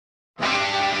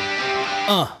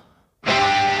Yeah.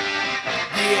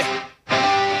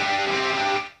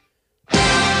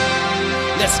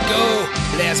 Let's go.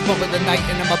 Last bump of the night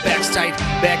and my back's tight.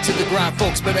 Back to the grind,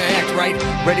 folks, better act right.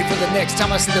 Ready for the next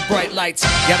time I see the bright lights.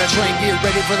 Gotta train gear,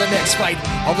 ready for the next fight.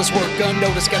 All this work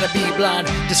unnoticed, gotta be blind.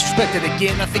 Disrespected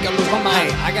again, I think I lose my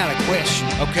mind. Hey, I got a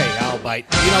question. Okay, I'll bite.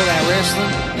 You know that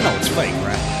wrestling? You know it's fake,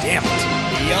 right? Damn it.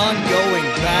 The ongoing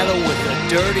battle with the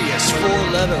dirtiest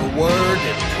four-letter word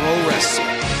in pro wrestling.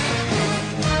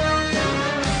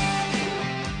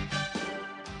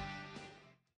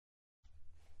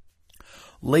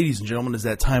 Ladies and gentlemen, it's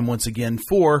that time once again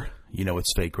for, you know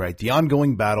it's fake, right? The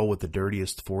ongoing battle with the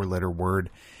dirtiest four-letter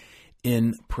word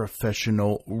in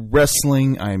professional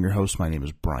wrestling. I am your host. My name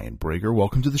is Brian Brager.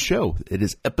 Welcome to the show. It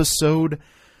is episode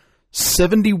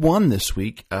 71 this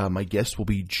week. My guest will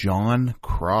be Jon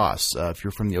Cross. If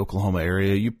you're from the Oklahoma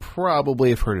area, you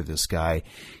probably have heard of this guy.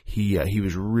 He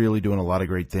was really doing a lot of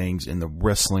great things in the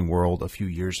wrestling world a few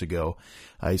years ago.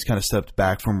 He's kind of stepped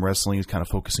back from wrestling. He's kind of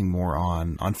focusing more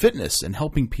on fitness and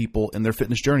helping people in their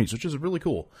fitness journeys, which is really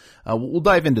cool. We'll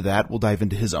dive into that. We'll dive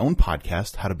into his own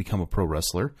podcast, How to Become a Pro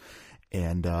Wrestler.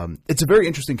 And it's a very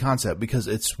interesting concept because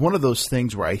it's one of those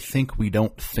things where I think we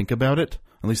don't think about it.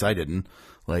 At least I didn't.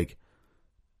 Like,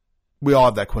 we all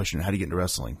have that question, how do you get into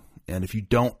wrestling? And if you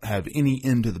don't have any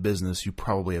into the business, you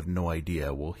probably have no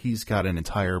idea. Well, he's got an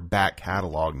entire back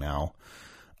catalog now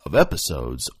of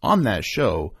episodes on that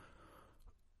show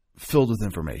filled with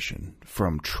information,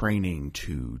 from training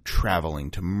to traveling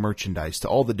to merchandise to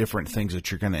all the different things that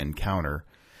you're going to encounter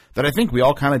that I think we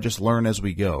all kind of just learn as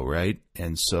we go, right?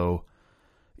 And so,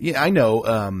 yeah, I know.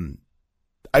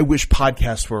 I wish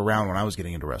podcasts were around when I was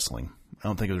getting into wrestling. I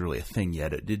don't think it was really a thing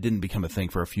yet. It didn't become a thing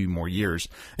for a few more years,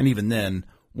 and even then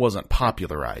wasn't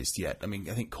popularized yet. I mean,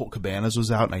 I think Colt Cabanas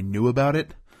was out and I knew about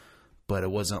it, but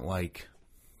it wasn't like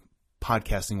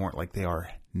podcasting weren't like they are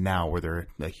now, where they're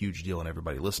a huge deal and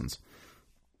everybody listens.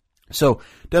 So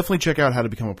definitely check out How to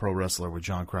Become a Pro Wrestler with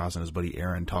Jon Cross and his buddy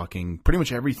Aaron, talking pretty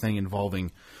much everything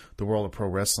involving the world of pro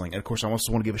wrestling. And of course, I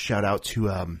also want to give a shout out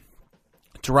to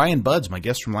Ryan Buds, my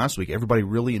guest from last week. Everybody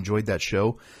really enjoyed that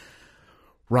show.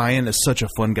 Ryan is such a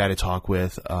fun guy to talk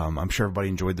with. I'm sure everybody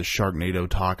enjoyed the Sharknado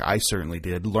talk. I certainly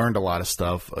did. Learned a lot of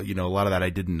stuff. A lot of that I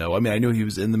didn't know. I mean, I knew he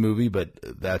was in the movie, but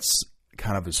that's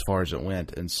kind of as far as it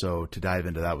went. And so to dive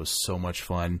into that was so much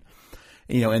fun.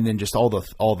 And then just all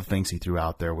the things he threw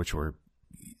out there, which were,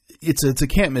 it's a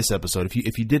can't miss episode.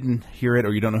 If you didn't hear it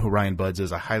or you don't know who Ryan Buds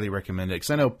is, I highly recommend it, because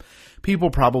I know people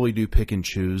probably do pick and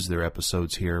choose their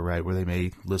episodes here, right, where they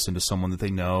may listen to someone that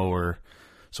they know or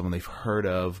someone they've heard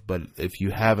of. But if you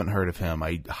haven't heard of him,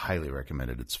 I highly recommend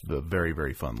it. It's a very,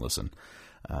 very fun listen.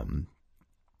 And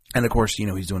of course,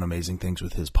 he's doing amazing things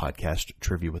with his podcast,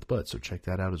 Trivia with Bud, so check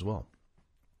that out as well.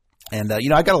 And, I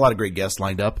got a lot of great guests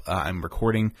lined up. I'm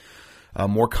recording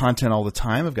more content all the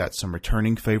time. I've got some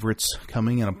returning favorites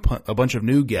coming and a bunch of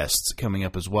new guests coming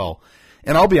up as well.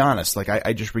 And I'll be honest, like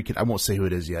I won't say who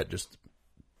it is yet, just,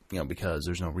 because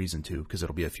there's no reason to, because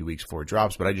it'll be a few weeks before it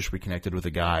drops. But I just reconnected with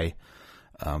a guy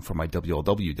from my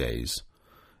WLW days.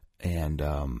 And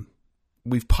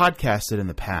we've podcasted in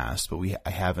the past, but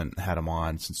I haven't had him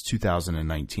on since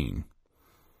 2019,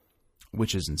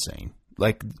 which is insane.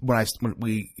 Like I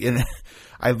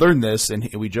learned this, and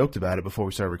we joked about it before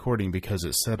we started recording, because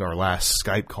it said our last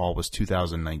Skype call was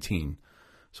 2019.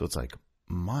 So it's like,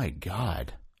 my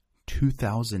God,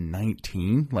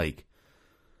 2019? Like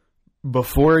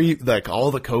before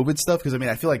all the COVID stuff? Because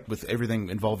I feel like with everything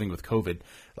involving with COVID,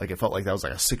 like it felt like that was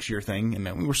like a 6-year thing,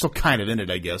 and we were still kind of in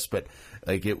it, I guess. But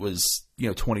like it was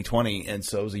 2020, and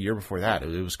so it was a year before that.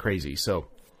 It was crazy. So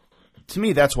to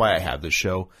me, that's why I have this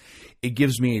show. It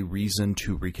gives me a reason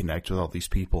to reconnect with all these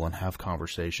people and have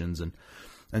conversations and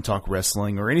talk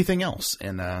wrestling or anything else.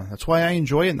 And that's why I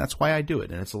enjoy it, and that's why I do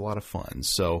it. And it's a lot of fun.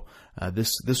 So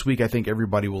this week, I think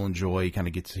everybody will enjoy, kind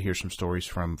of get to hear some stories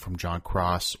from Jon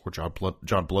Cross, or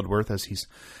John Bloodworth, as he's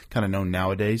kind of known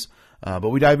nowadays. But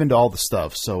we dive into all the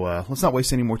stuff. So let's not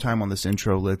waste any more time on this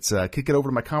intro. Let's kick it over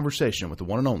to my conversation with the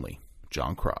one and only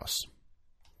Jon Cross.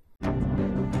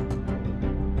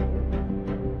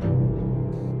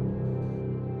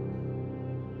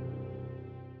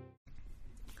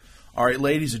 All right,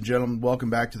 ladies and gentlemen, welcome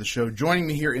back to the show. Joining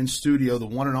me here in studio, the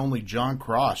one and only Jon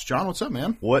Cross. Jon, what's up,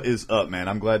 man? What is up, man?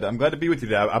 I'm glad to be with you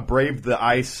today. I braved the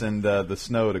ice and the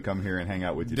snow to come here and hang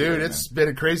out with you. Dude, today, it's been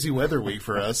a crazy weather week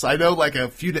for us. I know, like a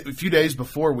few days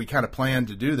before we kind of planned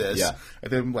to do this, yeah.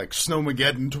 And then like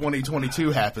Snowmageddon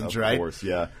 2022 happens, right? Of course,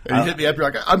 yeah. And you hit me up,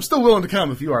 you're like, I'm still willing to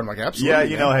come if you are. I'm like,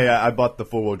 absolutely. Yeah, hey, I bought the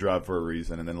 4-wheel drive for a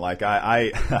reason, and then like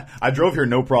I drove here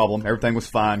no problem. Everything was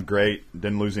fine, great,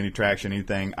 didn't lose any traction,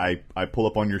 anything. I I pull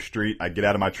up on your street, I get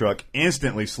out of my truck,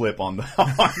 instantly slip on the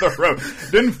on the road.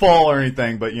 Didn't fall or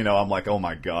anything, but I'm like, oh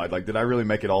my god, like did I really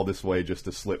make it all this way just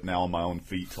to slip now on my own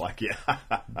feet? Like, yeah.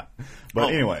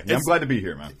 But anyway, I'm glad to be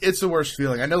here, man. It's the worst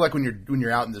feeling. I know, like when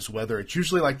you're out in this weather, it's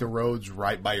usually like the roads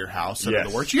right by your house that are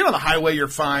the worst. You get on the highway, you're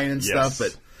fine and stuff,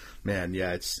 but man,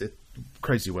 yeah, it's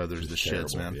crazy weather is the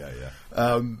shits, man.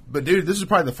 Yeah. But dude, this is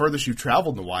probably the furthest you've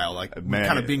traveled in a while, like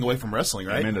kind of being away from wrestling,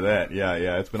 right? I'm into that.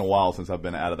 Yeah. It's been a while since I've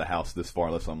been out of the house this far,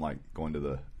 unless I'm like going to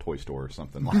the toy store or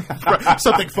something like that.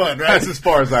 Something fun, right? That's as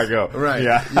far as I go. Right.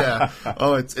 Yeah.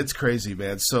 Oh, it's crazy,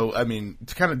 man. So, I mean,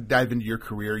 to kind of dive into your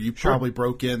career, you probably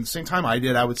broke in the same time I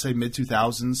did. I would say mid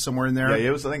 2000s, somewhere in there. Yeah,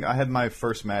 it was. I think I had my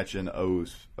first match in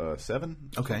 07,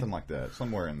 okay, something like that,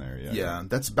 somewhere in there. Yeah.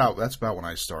 That's about when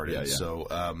I started. Yeah.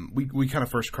 So, we kind of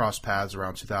first crossed paths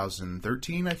around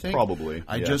 2013, I think. Probably.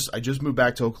 I just moved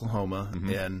back to Oklahoma,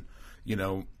 and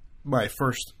my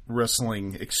first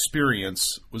wrestling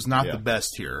experience was not the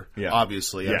best here. Yeah.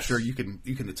 Obviously, I'm sure you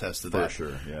can attest to that. For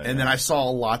sure. Yeah. And then I saw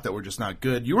a lot that were just not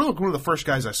good. You were one of the first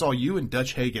guys I saw. You and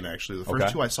Dutch Hagen, actually, the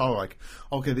first two I saw were like,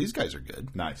 okay, these guys are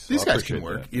good. Nice. These guys can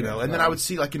work. And then I would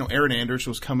see like Aaron Anders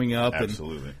was coming up.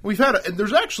 Absolutely. And we've had and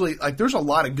there's actually there's a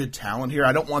lot of good talent here.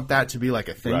 I don't want that to be like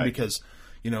a thing because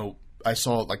I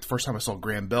saw like the first time I saw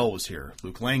Graham Bell was here.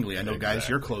 Luke Langley, I know guys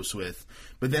you're close with,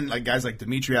 but then like guys like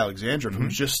Dimitri Alexandrov,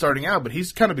 who's just starting out, but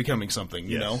he's kind of becoming something.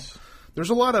 You know, there's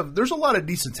a lot of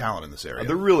decent talent in this area.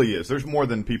 There really is. There's more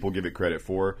than people give it credit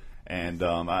for. And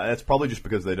that's probably just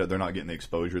because they're not getting the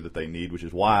exposure that they need, which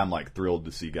is why I'm like thrilled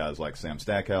to see guys like Sam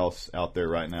Stackhouse out there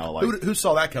right now. Like who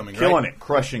saw that coming? Killing it,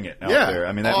 crushing it out there.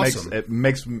 I mean, that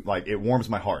makes like it warms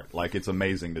my heart. Like it's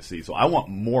amazing to see. So I want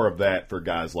more of that for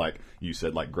guys like you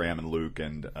said, like Graham and Luke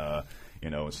and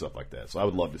and stuff like that. So I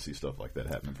would love to see stuff like that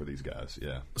happening for these guys.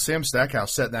 Yeah. Sam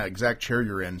Stackhouse sat in that exact chair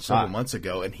you're in several months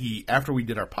ago, and after we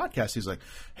did our podcast, he's like,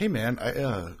 "Hey man,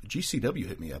 GCW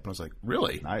hit me up," and I was like,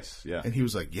 "Really? Nice, yeah." And he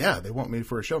was like, "Yeah, they want me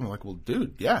for a show." And I'm like, "Well,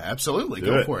 dude, yeah, absolutely,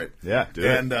 go for it." Yeah, do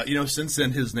it. And since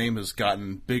then, his name has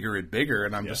gotten bigger and bigger,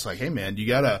 and I'm just like, "Hey man, you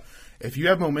gotta." If you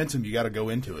have momentum, you got to go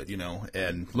into it,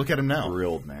 and look at him now.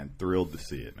 Thrilled, man. Thrilled to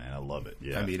see it, man. I love it.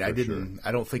 Yeah. I mean,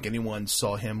 I don't think anyone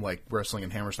saw him like wrestling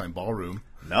in Hammerstein Ballroom.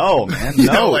 No, man.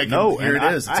 No. Here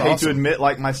it is. I hate to admit,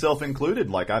 like myself included,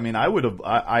 like, I mean, I would have,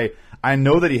 I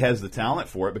know that he has the talent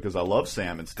for it because I love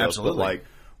Sam and stuff. Absolutely. But like,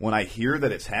 when I hear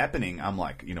that it's happening, I'm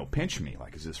like, pinch me.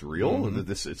 Like, is this real?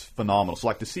 Mm-hmm. It's phenomenal. So,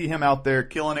 like, to see him out there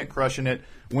killing it, crushing it,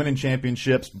 winning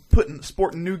championships,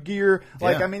 sporting new gear.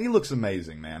 Like, I mean, he looks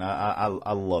amazing, man.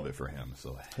 I love it for him.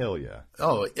 So, hell yeah.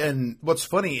 Oh, and what's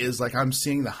funny is, like, I'm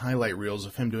seeing the highlight reels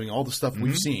of him doing all the stuff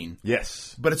we've seen.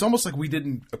 Yes. But it's almost like we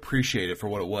didn't appreciate it for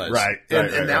what it was. Right.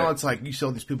 And now it's like, you see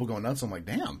all these people going nuts. I'm like,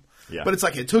 damn. Yeah. But it's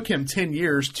like, it took him 10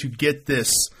 years to get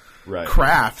this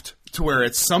craft to where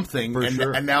it's something,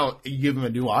 and now you give him a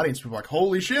new audience. People are like,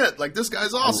 holy shit, like this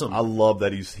guy's awesome. I love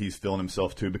that he's feeling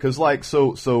himself too, because like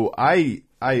so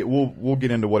we'll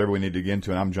get into whatever we need to get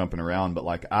into, and I'm jumping around, but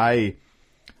like I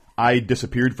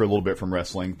disappeared for a little bit from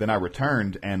wrestling, then I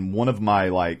returned, and one of my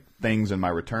like things in my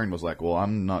return was like, well,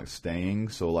 I'm not staying,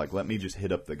 so like let me just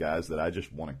hit up the guys that I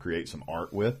just want to create some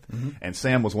art with, and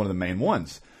Sam was one of the main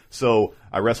ones. So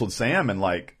I wrestled Sam, and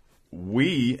like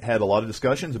we had a lot of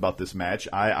discussions about this match.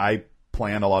 I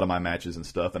plan a lot of my matches and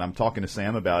stuff, and I'm talking to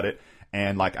Sam about it,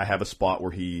 and like I have a spot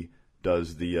where he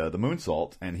does the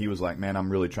moonsault, and he was like, man, I'm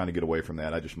really trying to get away from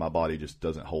that. My body just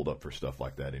doesn't hold up for stuff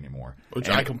like that anymore. Which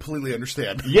I completely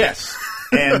understand. Yes.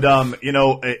 And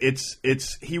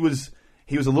he was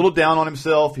a little down on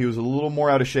himself. He was a little more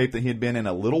out of shape than he had been in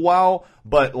a little while,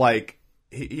 but like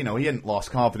he hadn't lost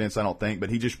confidence, I don't think, but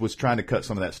he just was trying to cut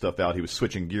some of that stuff out. He was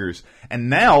switching gears. And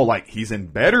now, like, he's in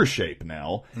better shape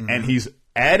now, and he's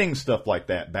adding stuff like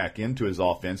that back into his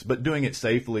offense, but doing it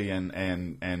safely and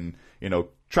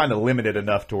trying to limit it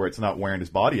enough to where it's not wearing his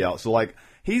body out. So, like,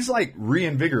 he's, like,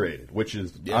 reinvigorated, which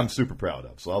is I'm super proud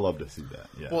of. So I love to see that.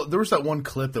 Yeah. Well, there was that one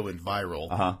clip that went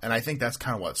viral, and I think that's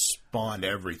kind of what spawned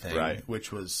everything,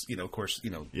 which was, of course,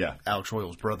 Alex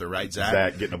Royal's brother, right, Zach?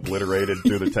 Zach getting obliterated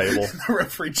through the table. The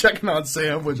referee checking on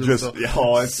Sam, which is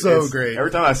it's so great.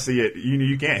 Every time I see it,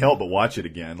 you can't help but watch it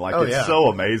again. Like, it's so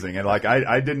amazing. And, like,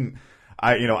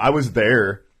 I was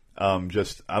there. I don't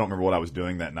remember what I was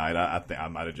doing that night. I think I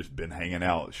might have just been hanging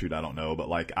out. Shoot, I don't know. But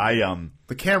like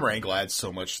the camera angle adds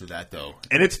so much to that, though.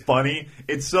 And it's funny.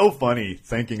 It's so funny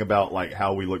thinking about like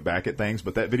how we look back at things.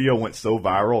 But that video went so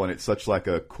viral, and it's such like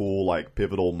a cool like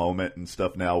pivotal moment and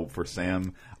stuff now for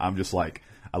Sam. I'm just like,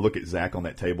 I look at Zach on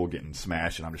that table getting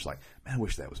smashed, and I'm just like, man, I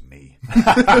wish that was me.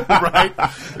 Right?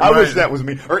 I wish that was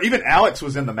me. Or even Alex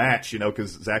was in the match, you know,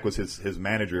 because Zach was his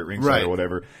manager at ringside or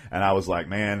whatever. And I was like,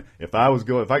 man, if I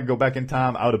could go back in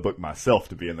time, I would have booked myself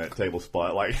to be in that table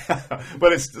spot. Like,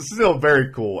 but it's still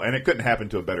very cool, and it couldn't happen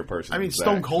to a better person. I mean, than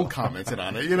Stone Zach, Cold commented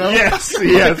on it, you know? Yes.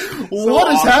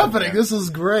 What is happening? Man. This is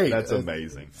great. That's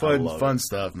amazing. Fun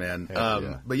stuff, man.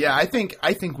 But yeah, I think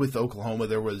with Oklahoma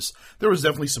there was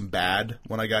definitely some bad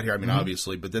when I got here. I mean,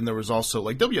 obviously, but then there was also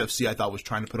like WFC. I thought was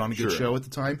trying to put on a good show at the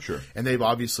time. Sure. And they've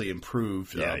obviously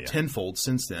improved tenfold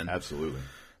since then. Absolutely.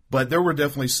 But there were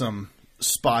definitely some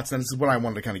spots, and this is what I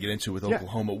wanted to kind of get into with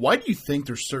Oklahoma. Why do you think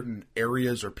there's certain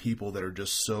areas or people that are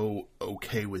just so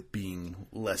okay with being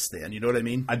less than? You know what I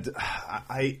mean?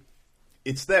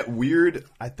 It's that weird.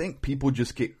 I think people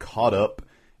just get caught up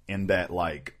in that,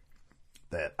 like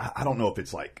that. I don't know if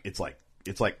it's like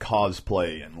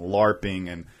cosplay and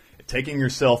LARPing and taking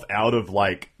yourself out of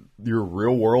like your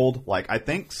real world. Like, I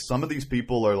think some of these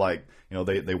people are like, you know,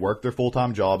 they work their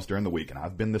full-time jobs during the week, and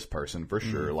I've been this person for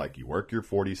sure. Like, you work your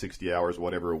 40, 60 hours,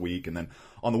 whatever, a week, and then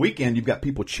on the weekend you've got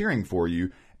people cheering for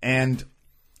you, and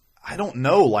I don't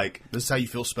know, like... This is how you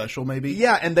feel special, maybe?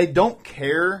 Yeah, and they don't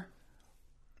care,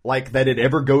 like, that it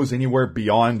ever goes anywhere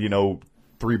beyond, you know,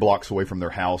 3 blocks away from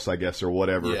their house, I guess, or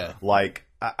whatever. Yeah. Like,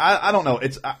 I don't know.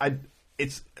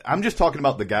 I'm just talking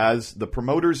about the guys, the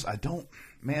promoters. I don't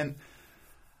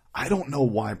know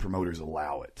why promoters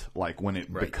allow it. Like, when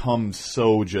it becomes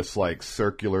so just like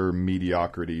circular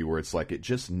mediocrity where it's like it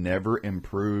just never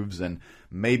improves, and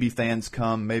maybe fans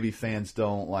come, maybe fans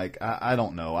don't. Like, I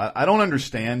don't know. I don't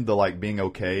understand the like being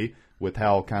okay with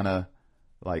how kind of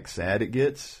like sad it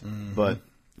gets. But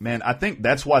man, I think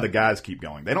that's why the guys keep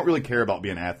going. They don't really care about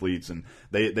being athletes, and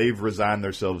they've resigned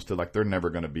themselves to like they're never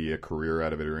going to be a career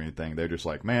out of it or anything. They're just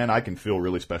like, man, I can feel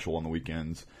really special on the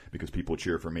weekends because people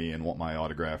cheer for me and want my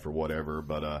autograph or whatever.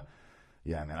 But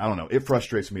yeah, man, I don't know. It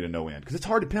frustrates me to no end because it's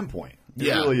hard to pinpoint.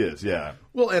 It really is. Yeah.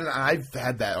 Well, and I've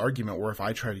had that argument where if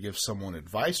I try to give someone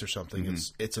advice or something,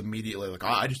 it's immediately like,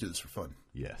 I just do this for fun.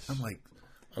 Yes. I'm like,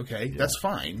 okay, that's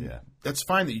fine. Yeah. That's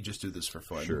fine that you just do this for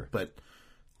fun. Sure. But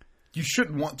you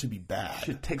shouldn't want to be bad. You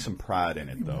should take some pride in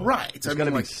it, though. Right. There's got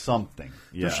to be something.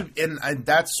 Yeah. And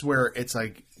that's where it's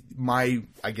like my,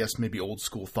 I guess, maybe old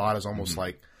school thought is almost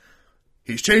like,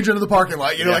 he's changing to the parking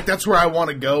lot. You know, like that's where I want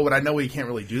to go, but I know he can't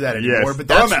really do that anymore. Yes, but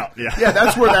that's, out. Yeah.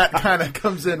 That's where that kind of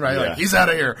comes in, right? Yeah. Like, he's out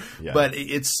of here. Yeah. But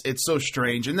it's so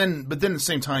strange. But then at the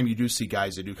same time, you do see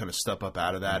guys that do kind of step up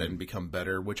out of that and become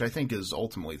better, which I think is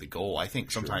ultimately the goal. I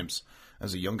think sometimes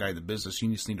as a young guy in the business, you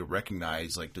just need to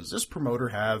recognize, like, does this promoter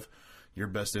have your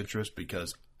best interest?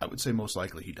 Because I would say most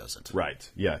likely he doesn't. Right.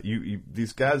 Yeah. You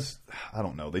these guys, I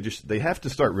don't know. They have to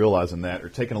start realizing that, or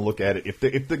taking a look at it.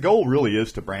 If the goal really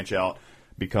is to branch out,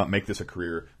 make this a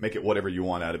career, make it whatever you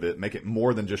want out of it, make it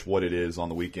more than just what it is on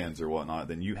the weekends or whatnot,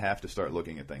 then you have to start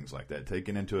looking at things like that,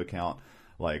 taking into account,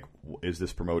 like, is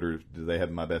this promoter, do they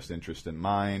have my best interest in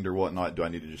mind or whatnot? Do I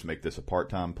need to just make this a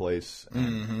part-time place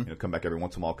and come back every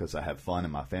once in a while because I have fun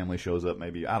and my family shows up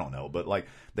maybe? I don't know. But, like,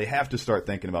 they have to start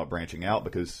thinking about branching out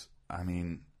because, I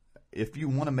mean, if you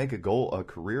want to make a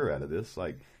career out of this,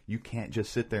 like, you can't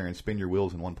just sit there and spin your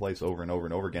wheels in one place over and over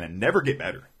and over again and never get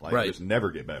better. Like, just never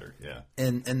get better. Yeah.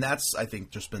 And that's, I think,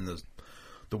 just been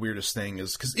the weirdest thing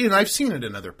is because I've seen it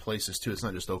in other places too. It's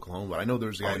not just Oklahoma, but I know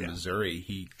there's a guy in Missouri.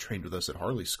 He trained with us at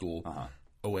Harley School,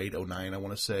 08, 09, I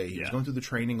want to say. He was going through the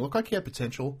training. Looked like he had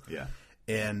potential. Yeah.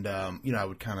 And, I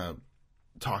would kind of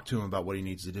talk to him about what he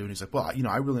needs to do. And he's like, well,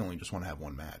 I really only just want to have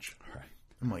one match. Right.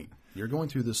 I'm like, you're going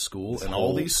through this school and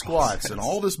all these squats and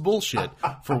all this bullshit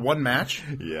for one match?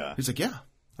 Yeah. He's like, yeah.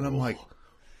 And I'm like,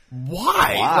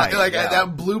 why? Like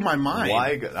that blew my mind.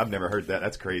 Why? I've never heard that.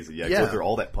 That's crazy. Yeah. Go through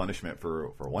all that punishment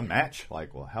for one match.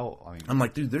 Like, well, how? I mean, I'm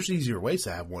like, dude, there's easier ways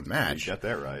to have one match. You got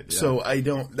that right. Yeah. So I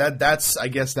don't. That's I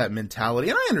guess that mentality,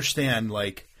 and I understand.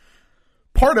 Like,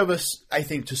 part of us, I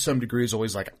think, to some degree, is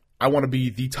always like, I want to be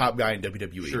the top guy in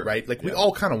WWE, right? Like, we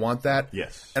all kind of want that.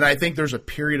 Yes. And I think there's a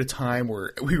period of time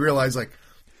where we realize, like,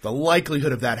 the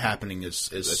likelihood of that happening is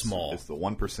small. It's the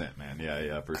 1%, man.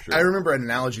 Yeah, for sure. I remember an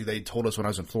analogy they told us when I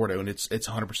was in Florida, and it's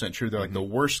 100% true. They're like, the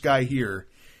worst guy here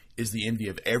is the envy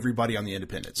of everybody on the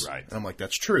independents. Right. And I'm like,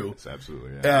 that's true. It's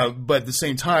absolutely, yeah. But at the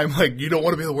same time, like, you don't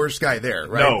want to be the worst guy there,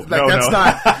 right? No, like, that's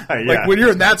not, yeah. like, when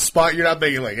you're in that spot, you're not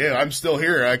thinking, like, hey, I'm still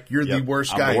here. Like, you're the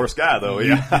worst guy. I'm the worst guy, though,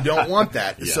 You don't want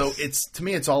that. Yes. So to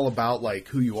me, it's all about, like,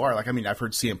 who you are. Like, I mean, I've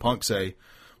heard CM Punk say,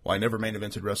 well, I never main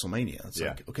evented WrestleMania. It's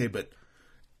like, okay, but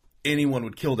anyone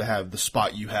would kill to have the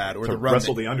spot you had, or to the run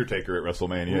wrestle the Undertaker at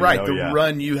WrestleMania, right? The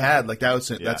run you had, like that's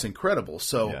incredible.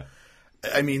 So,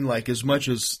 I mean, like, as much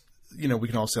as we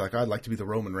can all say, like, I'd like to be the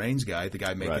Roman Reigns guy, the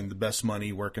guy making the best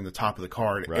money, working the top of the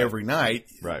card every night.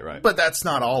 Right. But that's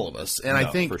not all of us. And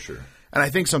I think, for sure. And I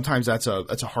think sometimes that's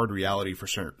a hard reality for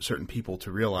certain people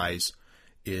to realize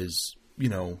is,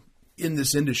 in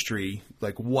this industry,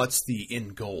 like, what's the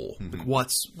end goal? Like, what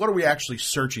are we actually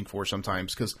searching for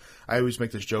sometimes? Because I always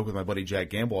make this joke with my buddy Jack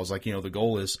Gamble. I was like, the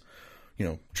goal is,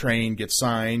 train, get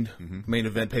signed, main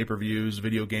event pay-per-views,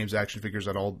 video games, action figures,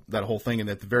 that whole thing. And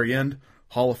at the very end,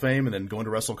 Hall of Fame, and then going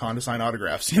to WrestleCon to sign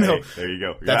autographs. Hey, there you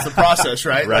go. That's the process,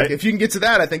 right? Right. Like, if you can get to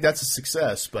that, I think that's a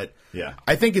success. But yeah,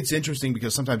 I think it's interesting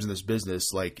because sometimes in this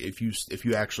business, like, if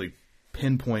you actually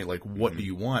pinpoint, like, what do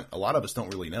you want, a lot of us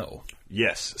don't really know.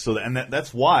 Yes. So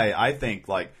that's why I think,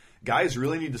 like, guys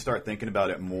really need to start thinking about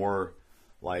it more.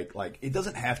 Like it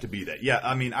doesn't have to be that. Yeah,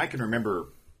 I mean, I can remember,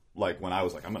 like, when I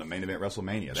was like, I'm going to main event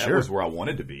WrestleMania. That was where I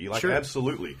wanted to be. Like,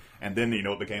 absolutely. And then,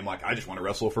 it became like, I just want to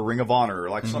wrestle for Ring of Honor or,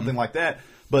 like, something like that.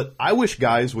 But I wish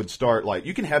guys would start, like,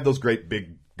 you can have those great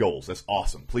big goals. That's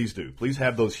awesome. Please do. Please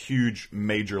have those huge,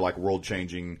 major, like,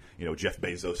 world-changing, Jeff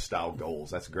Bezos-style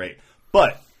goals. That's great.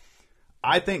 But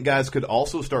I think guys could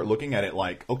also start looking at it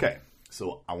like, okay,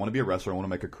 so I want to be a wrestler. I want to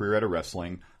make a career out of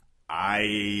wrestling.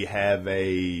 I have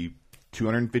a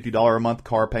 $250 a month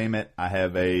car payment. I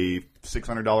have a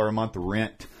 $600 a month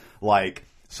rent. Like,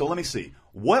 so let me see.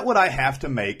 What would I have to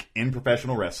make in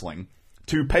professional wrestling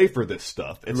to pay for this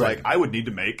stuff? It's like, I would need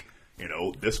to make,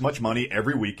 this much money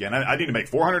every weekend. I need to make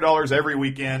 $400 every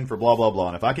weekend for blah, blah, blah.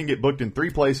 And if I can get booked in 3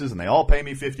 places and they all pay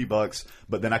me $50,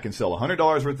 but then I can sell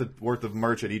 $100 worth of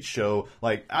merch at each show.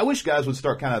 Like, I wish guys would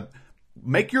start kind of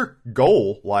make your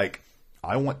goal like,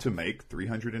 I want to make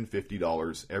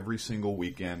 $350 every single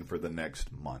weekend for the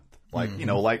next month. Like,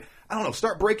 like, I don't know,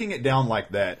 start breaking it down like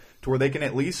that to where they can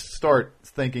at least start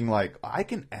thinking like, I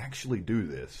can actually do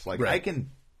this. Like, I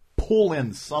can pull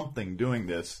in something doing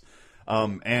this.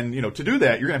 And, to do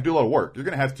that, you're going to have to do a lot of work. You're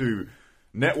going to have to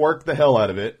network the hell out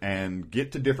of it and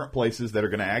get to different places that are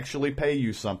going to actually pay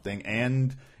you something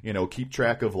and, keep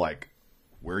track of, like,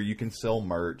 where you can sell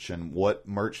merch and what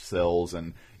merch sells.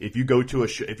 And if you go to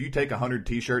if you take 100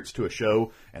 t-shirts to a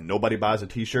show and nobody buys a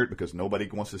t-shirt because nobody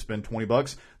wants to spend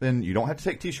 $20, then you don't have to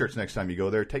take t-shirts next time you go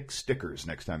there. Take stickers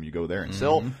next time you go there and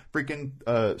sell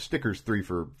freaking stickers 3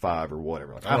 for $5 or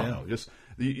whatever. Like, I don't know. Just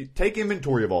you take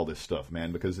inventory of all this stuff,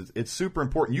 man, because it's super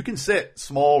important. You can set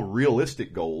small,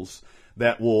 realistic goals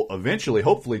that will eventually,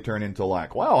 hopefully, turn into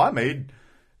like, wow, I made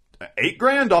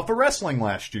 $8,000 off of wrestling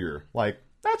last year. Like,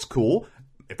 that's cool.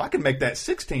 If I could make that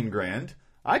 $16,000,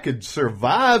 I could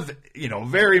survive,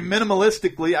 very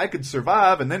minimalistically. I could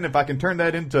survive. And then if I can turn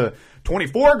that into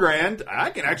 $24,000, I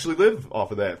can actually live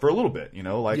off of that for a little bit,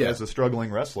 as a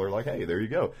struggling wrestler, like, hey, there you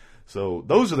go. So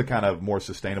those are the kind of more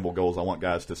sustainable goals I want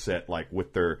guys to set, like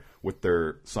with their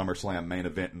SummerSlam main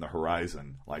event in the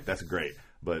horizon. Like, that's great.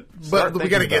 But we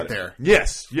got to get there.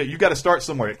 Yes. Yeah. You got to start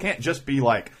somewhere. It can't just be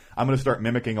like, I'm going to start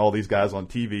mimicking all these guys on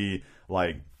TV,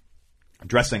 like,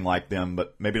 dressing like them,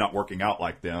 but maybe not working out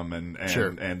like them, and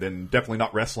then definitely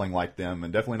not wrestling like them,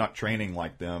 and definitely not training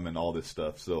like them, and all this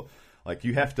stuff. So, like,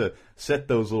 you have to set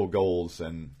those little goals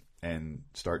and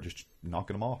start just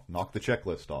knocking them off, knock the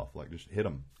checklist off, like, just hit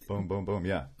them, boom, boom, boom.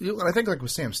 Yeah. And I think, like, with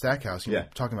Sam Stackhouse, you were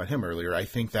talking about him earlier, I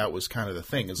think that was kind of the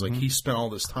thing. Is like, he spent all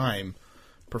this time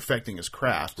perfecting his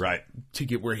craft, right, to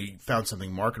get where he found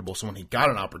something marketable. So when he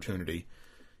got an opportunity,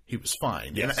 he was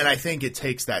fine. Yes. And I think it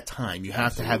takes that time. You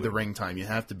have to have the ring time. You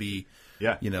have to be,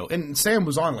 Yeah. You know, and Sam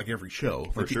was on like every show.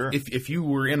 For like, sure. If you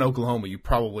were in Oklahoma, you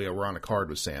probably were on a card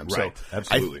with Sam. Right. So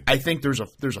Absolutely. I think there's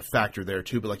a factor there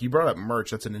too. But like you brought up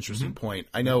merch, that's an interesting point.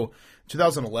 I know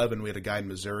 2011 we had a guy in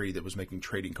Missouri that was making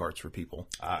trading cards for people.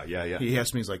 Yeah. He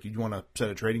asked me, he's like, "You want a set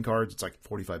of trading cards? It's like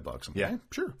 $45." I'm like,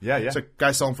 sure. Yeah. It's like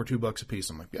guy selling for $2 a piece.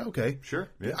 I'm like, yeah, okay, sure.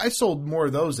 Yeah. I sold more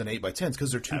of those than 8x10s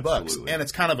because they're $2, and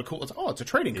it's kind of a cool. It's a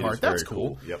trading card. That's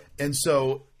cool. Yep. And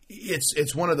so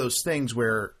it's one of those things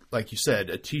where, like you said,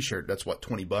 a T-shirt that's what,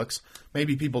 $20.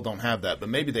 Maybe people don't have that, but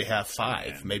maybe they have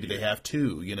 5. Maybe they have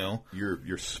 2. You know,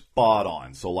 you're spot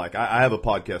on. So like I have a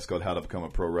podcast called How to Become a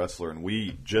Pro Wrestler, and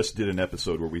we just did an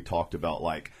episode where we talked about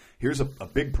like here's a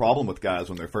big problem with guys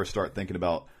when they first start thinking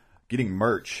about getting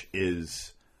merch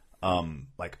is.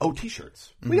 Like,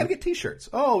 T-shirts. We got to get T-shirts.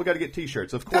 Oh, we got to get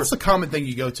T-shirts. Of course, that's the common thing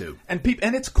you go to. And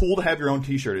it's cool to have your own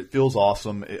T-shirt. It feels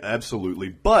awesome, absolutely.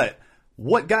 But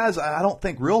what guys I don't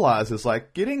think realize is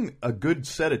like getting a good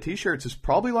set of T-shirts is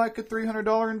probably like a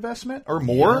 $300 investment or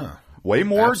more, way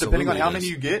more, depending on how many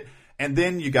you get. And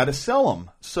then you got to sell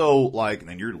them. So like, and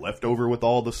then you're left over with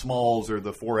all the smalls or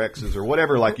the 4Xs or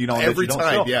whatever. Like, you know, every that you don't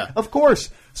time, sell. yeah, of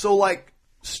course. So like.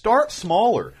 start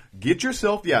smaller. Get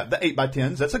yourself, the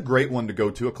 8x10s. That's a great one to go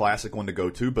to, a classic one to go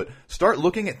to. But start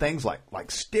looking at things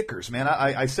like stickers, man.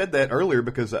 I said that earlier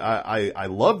because I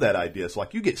love that idea. So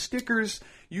like you get stickers,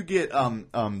 you get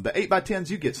the 8x10s,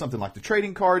 you get something like the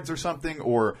trading cards or something,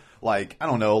 or like I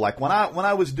don't know, like when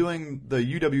I was doing the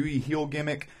UWE heel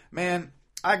gimmick, man.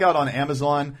 I got on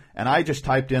Amazon and I just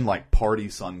typed in like party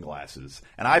sunglasses,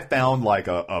 and I found like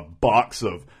a box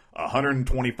of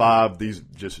 125 these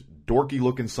just dorky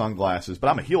looking sunglasses. But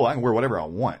I'm a heel; I can wear whatever I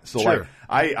want. So Sure.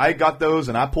 like I got those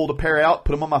and I pulled a pair out,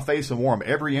 put them on my face, and wore them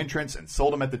every entrance, and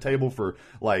sold them at the table for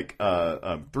like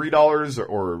 $3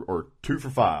 or 2 for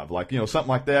 $5, like something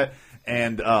like that.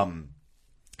 And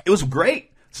it was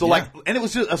great. So Yeah. like, and it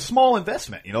was just a small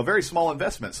investment, very small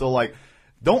investment. So like.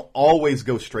 Don't always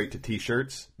go straight to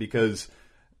T-shirts because,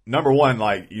 number one,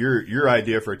 like your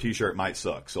idea for a T-shirt might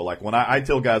suck. So like when I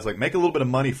tell guys like make a little bit of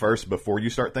money first before you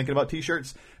start thinking about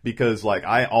T-shirts, because like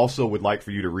I also would like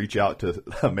for you to reach out to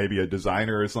maybe a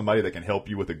designer or somebody that can help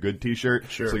you with a good T-shirt.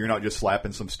 Sure. So you're not just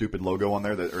slapping some stupid logo on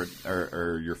there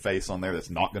or your face on there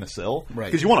that's not going to sell. Right.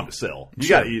 Because you want them to sell. You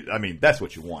Sure. got. I mean, that's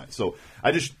what you want. So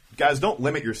guys, don't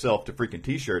limit yourself to freaking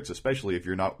T-shirts, especially if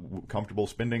you're not comfortable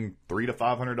spending $300 to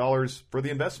 $500 for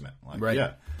the investment. Like, Right.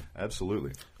 Yeah,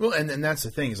 absolutely. Well, and that's the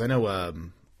thing is I know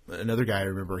another guy I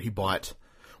remember he bought,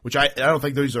 which I don't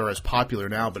think those are as popular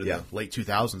now, but in Yeah. the late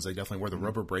 2000s they definitely wore the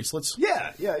rubber bracelets.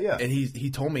 Yeah. And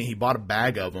he told me he bought a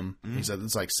bag of them. He said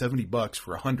it's like $70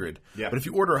 for 100. Yeah. But if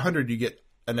you order 100, you get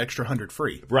an extra 100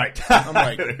 free. Right. I'm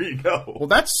like, there you go.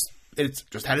 Well, it's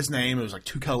just had his name. It was like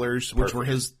 2 colors, which were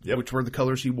which were the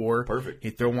colors he wore. Perfect.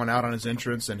 He'd throw one out on his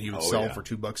entrance, and he would sell yeah. for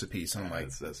 $2 a piece. And I'm like,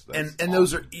 that's and awesome.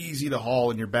 those are easy to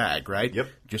haul in your bag, right? Yep.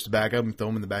 Just a bag of them, throw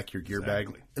them in the back of your gear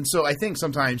Exactly. bag. And so I think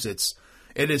sometimes it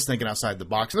is thinking outside the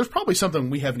box. And there's probably something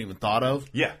we haven't even thought of.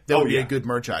 Yeah. That would be yeah. a good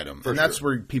merch item. For and that's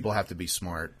sure. where people have to be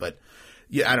smart. But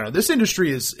yeah, I don't know. This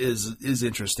industry is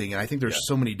interesting, and I think there's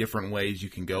so many different ways you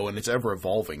can go, and it's ever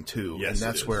evolving too. Yes, and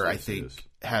that's it is. where I Yes, it think is.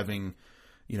 having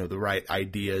the right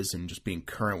ideas and just being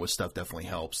current with stuff definitely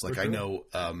helps. Like I know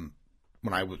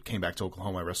when I came back to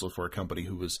Oklahoma, I wrestled for a company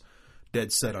who was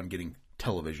dead set on getting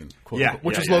television, quote, Yeah, unquote,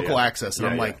 which yeah, is yeah, local yeah. access. And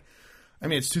Yeah, I'm yeah. like, I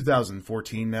mean, it's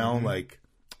 2014 now. Like,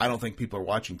 I don't think people are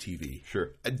watching TV.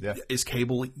 Sure. Yeah. Is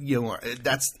cable, is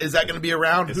that going to be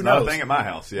around? It's Who not knows? a thing at my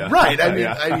house. Yeah. Right. I mean,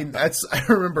 Yeah. I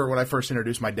remember when I first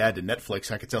introduced my dad to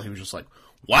Netflix, I could tell he was just like,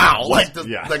 wow, like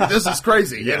this is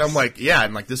crazy. Yes. And I'm like, yeah.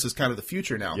 And like, this is kind of the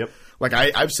future now. Yep. Like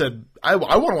I've said, I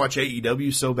want to watch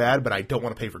AEW so bad, but I don't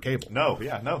want to pay for cable. No.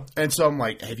 Yeah. No. And so I'm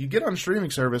like, if you get on a streaming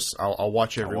service, I'll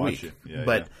watch every watch week. it. Yeah,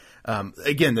 but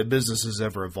again, the business is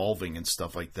ever evolving and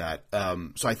stuff like that.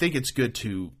 So I think it's good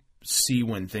to see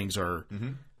when things are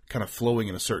kind of flowing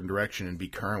in a certain direction and be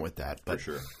current with that. But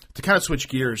sure. to kind of switch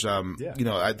gears,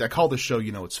 I call this show,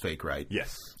 It's Fake, right?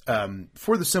 Yes.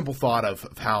 For the simple thought of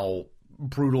how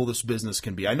brutal this business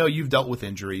can be. I know you've dealt with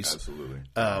injuries. Absolutely.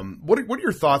 What are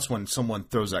your thoughts when someone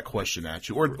throws that question at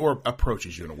you or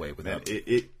approaches you in a way with that?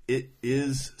 It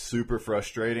is super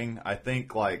frustrating. I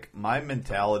think like my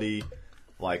mentality,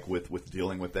 like with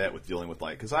dealing with that,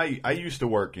 because I used to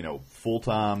work, full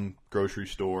time grocery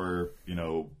store,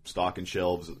 stocking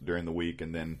shelves during the week,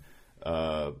 and then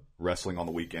wrestling on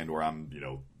the weekend where I'm,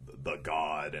 the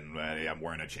god and I'm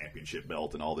wearing a championship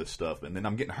belt and all this stuff, and then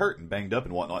I'm getting hurt and banged up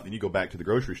and whatnot. Then you go back to the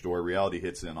grocery store, reality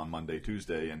hits in on Monday,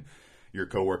 Tuesday, and your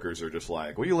coworkers are just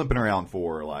like, "What are you limping around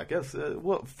for?" Like, yes,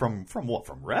 what from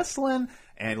wrestling?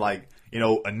 And like,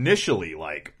 initially,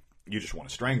 like, you just want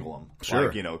to strangle them,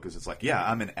 Sure. like, because it's like, yeah,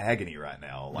 I'm in agony right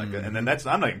now, like, and then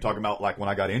I'm not even talking about like when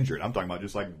I got injured. I'm talking about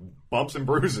just like bumps and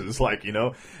bruises, like,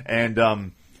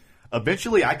 and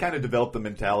eventually I kind of developed the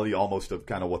mentality almost of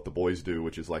kind of what the boys do,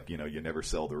 which is like, you never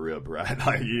sell the rib, right?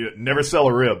 Like, you never sell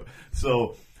a rib.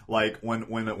 So like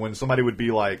when somebody would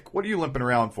be like, "What are you limping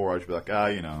around for?" I'd just be like,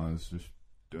 I was just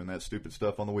doing that stupid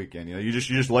stuff on the weekend. You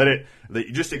just let it,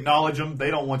 you just acknowledge them.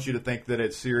 They don't want you to think that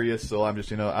it's serious. So I'm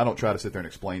just, I don't try to sit there and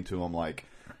explain to them like,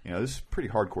 this is pretty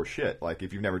hardcore shit. Like,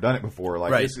 if you've never done it before,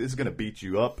 like, Right. it's going to beat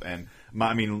you up. And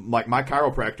my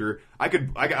chiropractor, I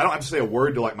don't have to say a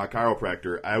word to like my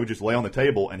chiropractor. I would just lay on the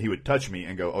table and he would touch me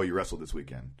and go, "Oh, you wrestled this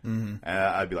weekend." Mm-hmm.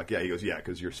 I'd be like, "Yeah." He goes, "Yeah,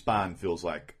 because your spine feels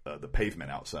like the pavement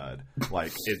outside,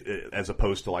 like as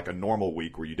opposed to like a normal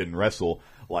week where you didn't wrestle.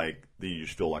 Like, you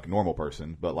just feel like a normal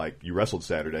person. But like, you wrestled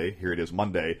Saturday. Here it is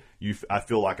Monday. I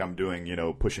feel like I'm doing,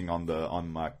 pushing on the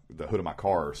hood of my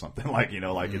car or something. Like,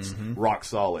 like it's rock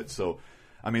solid. So."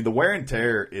 I mean, the wear and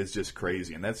tear is just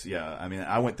crazy, and that's, yeah. I mean,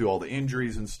 I went through all the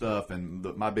injuries and stuff, and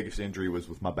my biggest injury was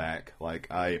with my back. Like,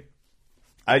 I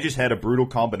just had a brutal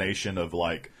combination of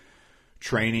like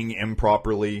training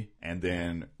improperly and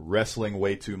then wrestling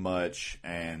way too much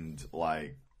and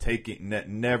like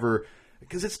never,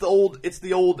 because it's the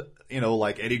old,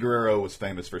 like Eddie Guerrero was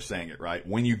famous for saying it, right?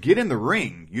 When you get in the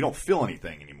ring, you don't feel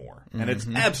anything anymore. And it's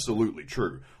absolutely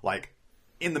true. Like,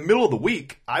 in the middle of the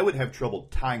week, I would have trouble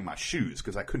tying my shoes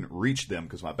because I couldn't reach them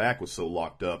because my back was so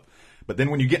locked up. But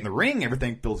then when you get in the ring,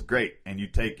 everything feels great. And you're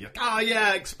like, oh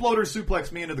yeah, exploder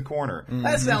suplex me into the corner.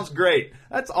 That sounds great.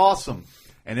 That's awesome.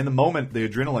 And in the moment, the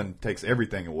adrenaline takes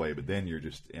everything away, but then you're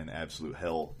just in absolute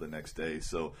hell the next day.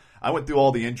 So I went through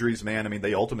all the injuries, man. I mean,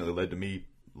 they ultimately led to me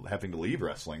having to leave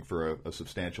wrestling for a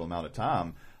substantial amount of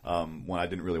time when I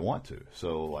didn't really want to.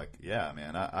 So, like, yeah,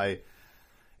 man,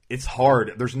 it's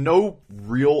hard. There's no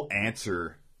real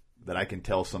answer that I can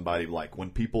tell somebody, like,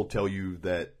 when people tell you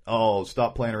that, oh,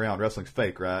 stop playing around, wrestling's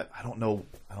fake, right? I don't know.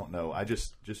 I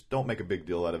just don't make a big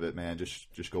deal out of it, man.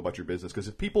 Just go about your business. Because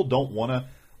if people don't want to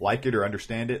like it or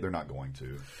understand it, they're not going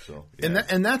to. So, yeah.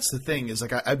 And that's the thing is,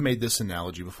 like, I've made this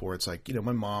analogy before. It's like,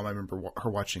 my mom, I remember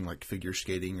her watching like figure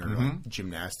skating or like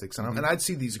gymnastics, and I'd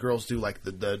see these girls do like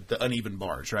the uneven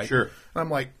bars, right? Sure. And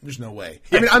I'm like, there's no way.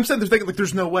 I mean, I'm sitting there thinking, like,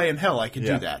 there's no way in hell I could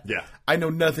do that. Yeah. I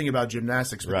know nothing about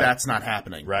gymnastics, but that's not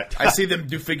happening. Right. I see them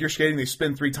do figure skating, they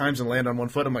spin 3 times and land on one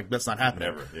foot. I'm like, that's not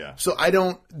happening. Never. Yeah. So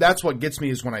that's what gets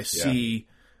me is when I see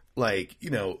like,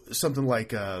 something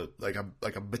like a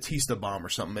Batista bomb or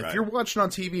something. If you're watching on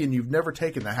TV and you've never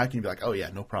taken that, how can you be like, oh yeah,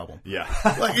 no problem? Yeah.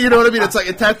 Like, you know what I mean? It's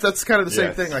like, that's kind of the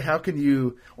same thing. Like, how can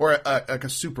you, or like a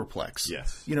superplex.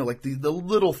 Yes. Like the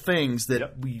little things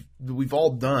that we've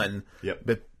all done. Yep.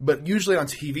 But usually on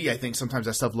TV, I think sometimes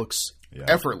that stuff looks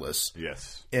effortless.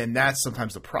 Yes. And that's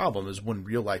sometimes the problem is when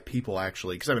real life people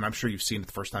actually, because I mean, I'm sure you've seen it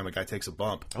the first time a guy takes a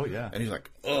bump. Oh yeah. And he's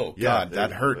like, oh God,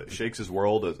 that hurt. It shakes his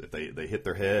world if they hit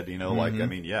their head, like, I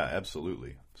mean, yeah,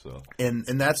 absolutely. So. And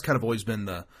that's kind of always been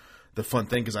the fun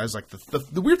thing, because I was like,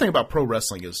 the weird thing about pro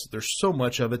wrestling is there's so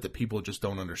much of it that people just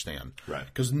don't understand. Right.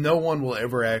 Because no one will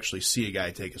ever actually see a guy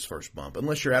take his first bump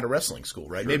unless you're at a wrestling school,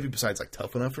 right? Sure. Maybe besides like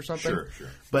Tough Enough or something. Sure.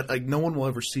 But like no one will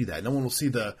ever see that. No one will see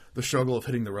the struggle of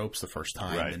hitting the ropes the first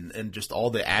time and just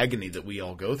all the agony that we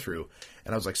all go through.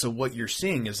 And I was like, so what you're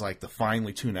seeing is like the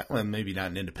finely tuned, well, maybe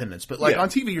not in Independence, but like on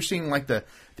TV, you're seeing like the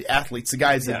athletes, the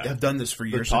guys that have done this for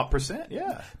years. The top percent,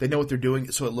 they know what they're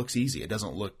doing, so it looks easy. It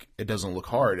doesn't look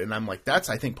hard. And I'm like, that's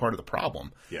I think part of the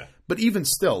problem. Yeah. But even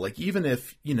still, like even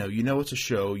if it's a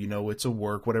show, it's a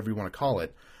work, whatever you want to call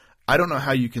it, I don't know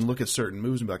how you can look at certain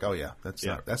moves and be like, oh yeah,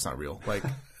 that's not real. Like.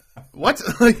 What?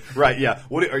 Right? Yeah.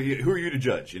 What are you? Who are you to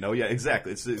judge? Yeah,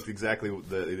 exactly. It's exactly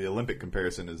the Olympic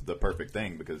comparison is the perfect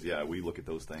thing because we look at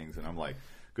those things and I'm like,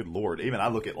 good Lord. Even I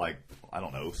look at like I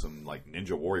don't know some like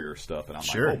Ninja Warrior stuff and I'm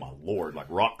like, oh my Lord, like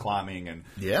rock climbing and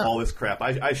all this crap.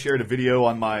 I shared a video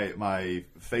on my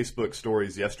Facebook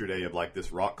stories yesterday of like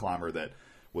this rock climber that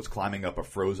was climbing up a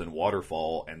frozen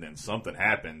waterfall and then something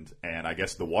happened and I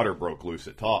guess the water broke loose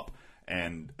at top.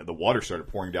 And the water started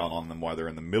pouring down on them while they're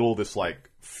in the middle of this, like,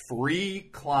 free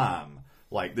climb.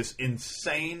 Like, this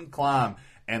insane climb.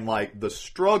 And, like, the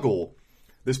struggle,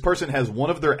 this person has one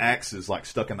of their axes, like,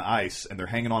 stuck in the ice, and they're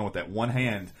hanging on with that one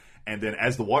hand. And then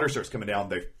as the water starts coming down,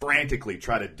 they frantically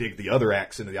try to dig the other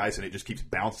axe into the ice, and it just keeps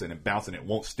bouncing and bouncing. It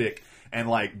won't stick. And,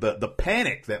 like, the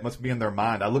panic that must be in their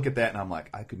mind, I look at that, and I'm like,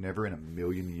 I could never in a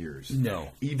million years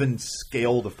even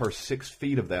scale the first 6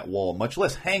 feet of that wall, much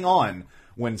less hang on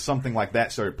when something like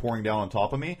that started pouring down on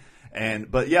top of me.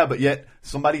 But yet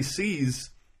somebody sees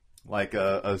like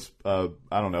a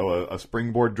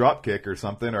springboard drop kick or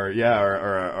something, or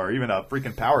even a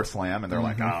freaking power slam, and they're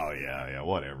like, oh yeah,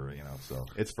 whatever, So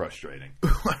it's frustrating.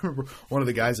 I remember one of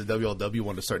the guys at WLW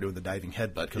wanted to start doing the diving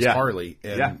headbutt because Harley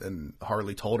and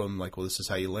Harley told him like, well, this is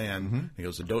how you land. And he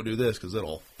goes, so don't do this because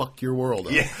it'll fuck your world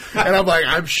up. And I'm like,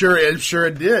 I'm sure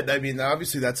it did. I mean,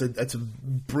 obviously that's a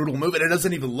brutal move, and it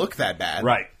doesn't even look that bad,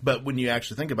 right? But when you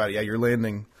actually think about it, you're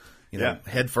landing.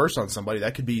 Head first on somebody,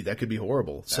 that could be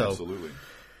horrible. So, absolutely.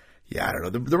 Yeah, I don't know.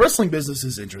 The wrestling business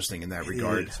is interesting in that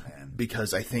regard man.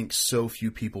 Because I think so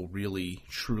few people really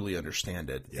truly understand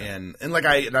it. Yeah. And like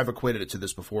I've equated it to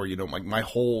this before. My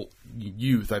whole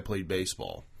youth, I played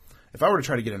baseball. If I were to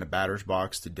try to get in a batter's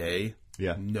box today,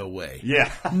 no way. Yeah,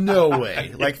 no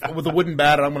way. Like with a wooden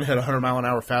bat, and I'm going to hit a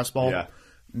 100-mile-an-hour fastball.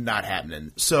 Not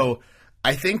happening. So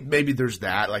I think maybe there's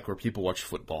that, like where people watch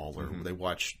football or they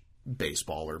watch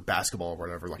baseball or basketball or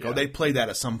whatever, like, they played that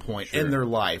at some point in their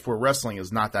life, where wrestling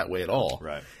is not that way at all.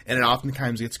 Right. And it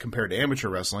oftentimes gets compared to amateur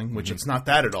wrestling, which it's not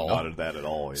that at all. Not that at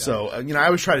all, yeah. So, I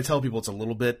always try to tell people it's a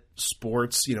little bit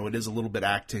sports, it is a little bit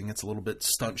acting, it's a little bit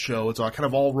stunt show, it's all kind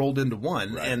of all rolled into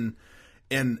one. Right. And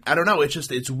And I don't know,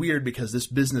 it's weird because this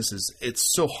business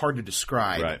it's so hard to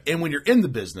describe. Right. And when you're in the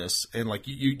business and like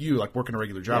you like working a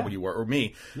regular job Yeah. when you were, or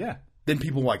me, Yeah. then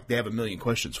people like they have a million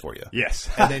questions for you. Yes.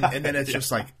 And then it's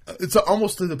just like it's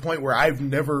almost to the point where I've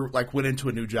never like went into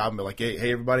a new job and been like,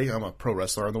 hey everybody, I'm a pro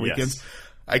wrestler on the weekends. Yes.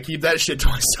 I keep that shit to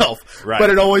myself, Right. but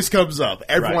it always comes up.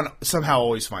 Everyone Right. somehow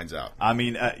always finds out. I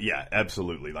mean, yeah,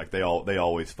 absolutely. Like they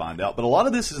always find out. But a lot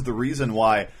of this is the reason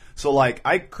why. So like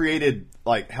I created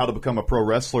like how to become a pro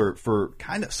wrestler for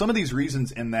kind of some of these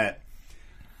reasons in that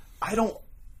I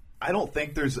don't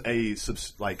think there's a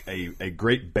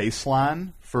great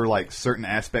baseline for like certain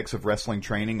aspects of wrestling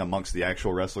training amongst the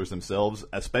actual wrestlers themselves,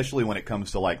 especially when it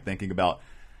comes to like thinking about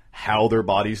how their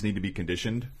bodies need to be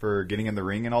conditioned for getting in the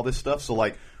ring and all this stuff. So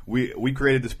like we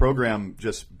created this program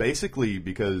just basically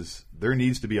because there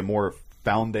needs to be a more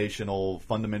foundational,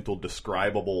 fundamental,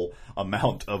 describable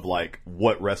amount of like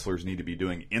what wrestlers need to be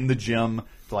doing in the gym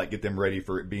to like get them ready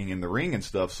for being in the ring and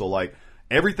stuff. So like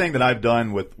everything that I've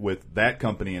done with that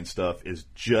company and stuff is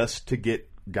just to get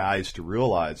guys to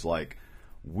realize like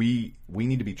we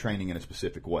need to be training in a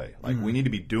specific way. Like we need to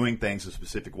be doing things a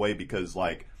specific way because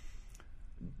like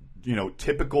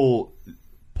typical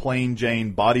plain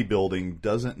Jane bodybuilding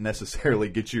doesn't necessarily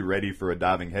get you ready for a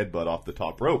diving headbutt off the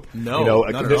top rope. No, not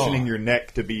at conditioning all. your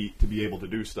neck to be able to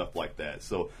do stuff like that.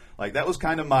 So like that was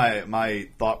kind of my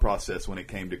thought process when it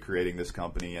came to creating this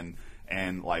company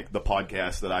and like the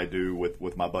podcast that I do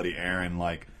with my buddy Aaron.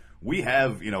 Like we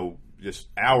have just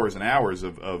hours and hours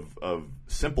of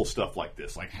simple stuff like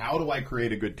this. Like how do I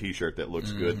create a good T-shirt that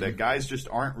looks good that guys just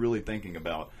aren't really thinking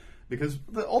about? Because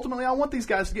ultimately, I want these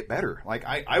guys to get better. Like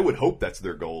I would hope that's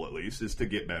their goal, at least, is to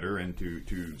get better and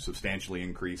to substantially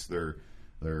increase their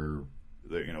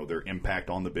impact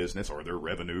on the business or their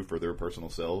revenue for their personal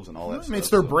selves and all that. I mean, stuff. it's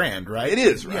their brand, right? It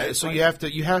is, right? Yeah, so Like-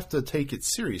 you have to take it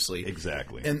seriously.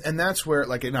 Exactly. And that's where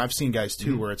like I've seen guys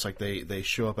too where it's like they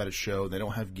show up at a show and they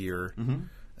don't have gear.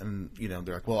 And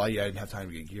they're like, well, I didn't have time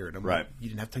to get gear, and I'm Right. like, you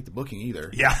didn't have to take the booking either.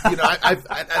 Yeah.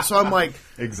 So I'm like,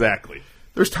 Exactly.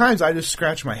 there's times I just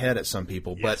scratch my head at some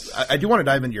people, but Yes. I do want to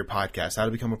dive into your podcast, How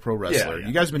to Become a Pro Wrestler. Yeah.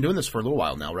 You guys have been doing this for a little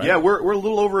while now, right? Yeah, we're a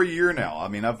little over a year now. I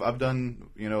mean, I've done,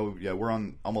 we're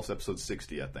on almost episode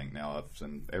 60, I think, now. I've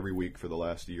done every week for the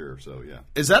last year or so, yeah.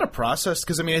 Is that a process?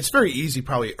 Because, I mean, it's very easy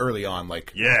probably early on,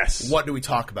 like, Yes. what do we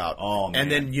talk about? Oh, man.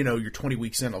 And then, you're 20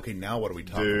 weeks in, okay, now what do we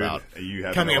talk Dude, about? you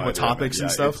have Coming no up with idea, man. topics and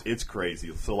Yeah, stuff? It's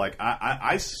crazy. So, like,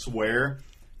 I swear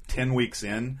 10 weeks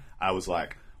in, I was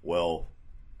like, well,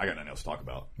 I got nothing else to talk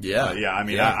about. Yeah. Yeah, I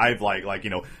mean, Yeah. I've like,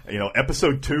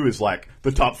 episode 2 is like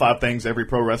the top 5 things every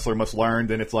pro wrestler must learn.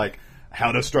 Then it's like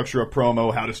how to structure a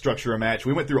promo, how to structure a match.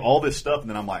 We went through all this stuff, and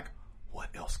then I'm like, what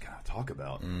else can I talk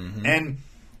about? And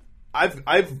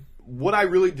what I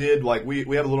really did, like, we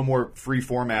have a little more free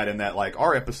format in that, like,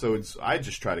 our episodes, I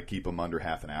just try to keep them under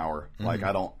half an hour. Like,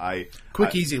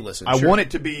 Quick, easy listen. I sure. want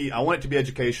it to be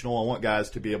educational. I want guys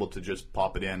to be able to just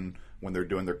pop it in when they're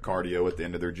doing their cardio at the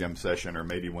end of their gym session, or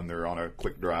maybe when they're on a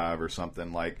quick drive or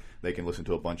something. Like they can listen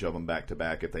to a bunch of them back to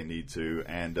back if they need to.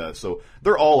 And so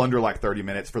they're all under like 30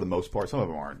 minutes for the most part. Some of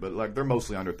them aren't, but like they're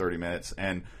mostly under 30 minutes.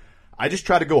 And I just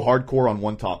try to go hardcore on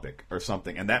one topic or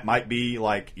something, and that might be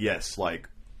like, yes, like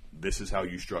this is how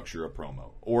you structure a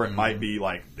promo, or it might be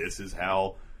like this is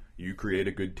how you create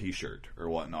a good T-shirt or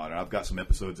whatnot. And I've got some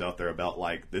episodes out there about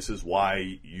like this is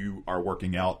why you are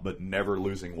working out but never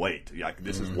losing weight. Like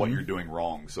this is what you're doing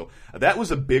wrong. So that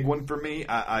was a big one for me.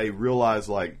 I realized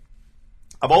like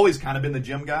I've always kind of been the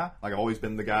gym guy. Like I've always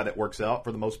been the guy that works out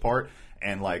for the most part.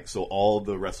 And like so all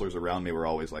the wrestlers around me were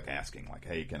always like asking like,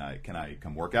 hey, can I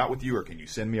come work out with you, or can you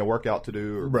send me a workout to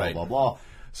do, or blah Right. blah blah.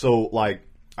 So like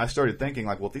I started thinking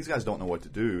like, well, if these guys don't know what to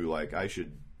do, like I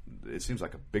should. It seems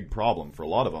like a big problem for a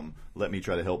lot of them. Let me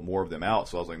try to help more of them out.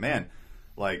 So I was like, man,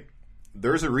 like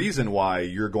there's a reason why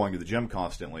you're going to the gym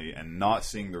constantly and not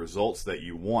seeing the results that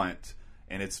you want.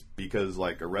 And it's because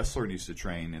like a wrestler needs to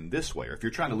train in this way. Or if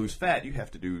you're trying to lose fat, you have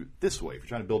to do this way. If you're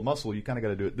trying to build muscle, you kind of got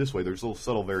to do it this way. There's little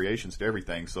subtle variations to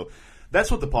everything. So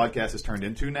that's what the podcast has turned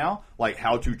into now, like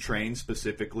how to train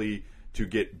specifically to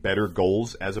get better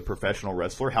goals as a professional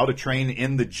wrestler, how to train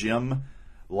in the gym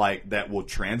like that will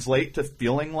translate to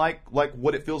feeling like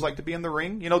what it feels like to be in the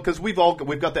ring, because we've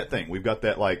got that thing. We've got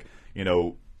that like,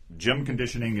 gym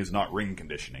conditioning is not ring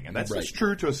conditioning, and that's just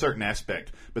true to a certain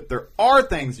aspect. But there are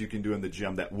things you can do in the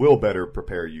gym that will better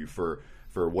prepare you for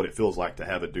what it feels like to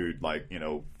have a dude like,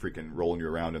 freaking rolling you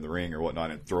around in the ring or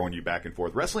whatnot and throwing you back and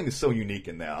forth. Wrestling is so unique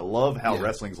in that. I love how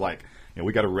wrestling's like,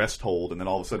 we got a rest hold, and then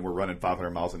all of a sudden we're running 500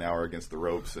 miles an hour against the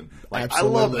ropes, and like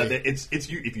Absolutely. I love that. It's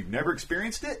you if you've never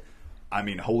experienced it. I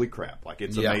mean, holy crap! Like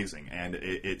it's amazing, and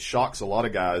it shocks a lot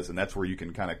of guys, and that's where you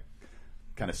can kind of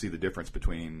kind of see the difference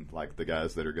between like the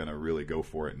guys that are going to really go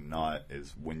for it and not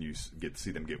is when you get to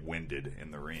see them get winded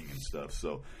in the ring and stuff.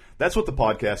 So that's what the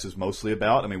podcast is mostly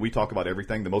about. I mean, we talk about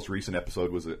everything. The most recent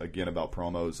episode was again about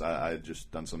promos. I had just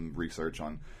done some research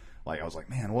on, like, I was like,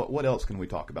 man, what else can we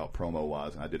talk about promo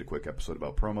wise? And I did a quick episode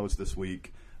about promos this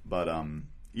week. But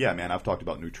yeah, man, I've talked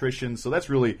about nutrition. So that's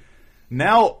really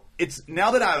now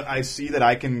that I see that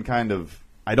I can kind of,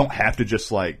 I don't have to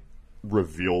just like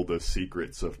reveal the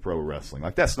secrets of pro wrestling.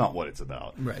 Like, that's not what it's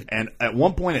about. Right. And at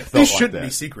one point it felt These like shouldn't that. be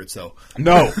secrets, though.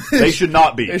 No, they should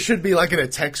not be. It should be like in a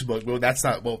textbook. Well, that's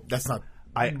not for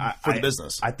the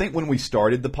business. I think when we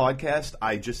started the podcast,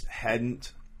 I just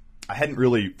hadn't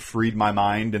really freed my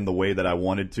mind in the way that I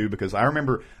wanted to, because I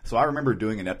remember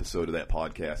doing an episode of that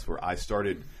podcast where I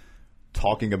started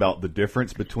talking about the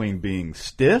difference between being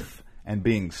stiff and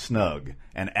being snug.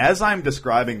 And as I'm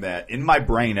describing that in my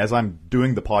brain, as I'm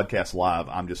doing the podcast live,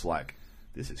 I'm just like,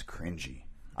 this is cringy.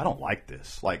 I don't like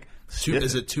this. Like,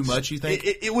 is it too much, you think?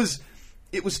 It was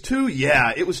too,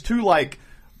 yeah, it was too like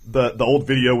the old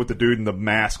video with the dude in the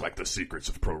mask, like the secrets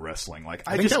of pro wrestling. Like,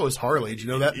 I think that was Harley. Did you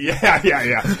know that?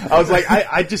 Yeah. I was like,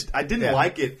 I didn't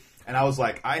like it. And I was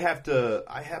like, I have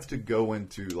to go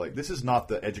into, like, this is not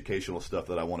the educational stuff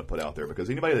that I want to put out there, because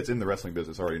anybody that's in the wrestling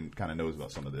business already kind of knows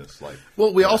about some of this. Like,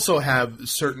 well, we also have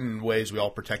certain ways we all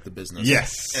protect the business.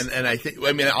 Yes. And I think,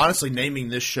 I mean, honestly, naming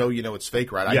this show, it's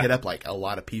fake, right? I hit up like a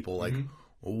lot of people like,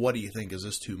 well, what do you think? Is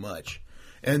this too much?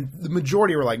 And the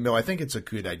majority were like, no, I think it's a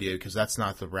good idea, because that's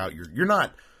not the route you're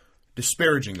not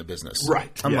disparaging the business. Right.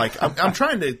 I'm like, I'm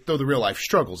trying to throw the real life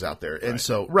struggles out there. And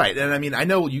so, right. And I mean, I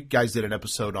know you guys did an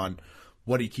episode on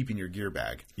what do you keep in your gear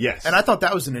bag. Yes. And I thought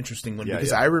that was an interesting one,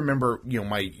 because yeah. I remember,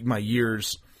 my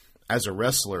years as a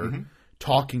wrestler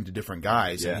talking to different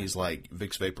guys, and he's like,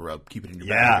 Vicks Vapor Rub, keep it in your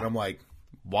bag. And I'm like,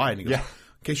 why? And he goes, in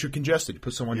case you're congested, you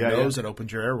put some on your nose and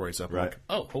opens your airways up. I'm like,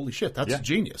 oh, holy shit, that's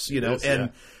genius.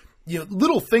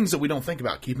 Little things that we don't think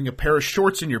about, keeping a pair of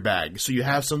shorts in your bag, so you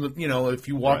have something, if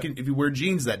you walk in, if you wear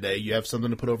jeans that day, you have something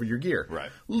to put over your gear.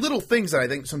 Right. Little things that I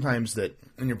think sometimes that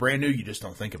when you're brand new, you just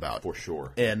don't think about. For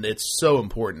sure. And it's so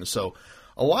important. So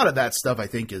a lot of that stuff I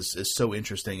think is so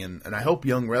interesting, and I hope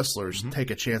young wrestlers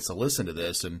take a chance to listen to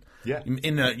this. And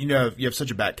you have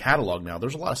such a back catalog now.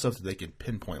 There's a lot of stuff that they can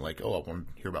pinpoint, like, oh, I want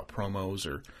to hear about promos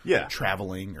or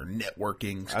traveling or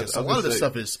networking. Because a lot of this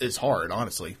stuff is hard,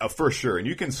 honestly. For sure. And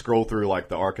you can scroll through like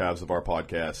the archives of our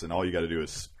podcast, and all you got to do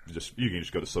is you can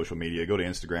just go to social media, go to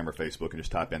Instagram or Facebook, and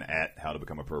just type in @How to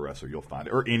Become a Pro Wrestler. You'll find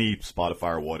it, or any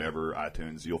Spotify or whatever,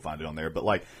 iTunes. You'll find it on there. But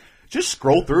like, just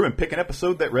scroll through and pick an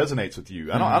episode that resonates with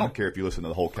you. I don't care if you listen to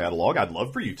the whole catalog. I'd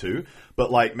love for you to.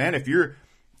 But like, man, if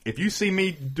you see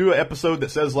me do an episode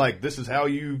that says like, this is how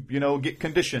you get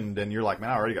conditioned, and you're like, man,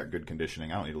 I already got good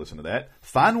conditioning, I don't need to listen to that.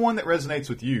 Find one that resonates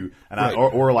with you, and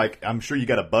or like, I'm sure you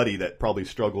got a buddy that probably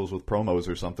struggles with promos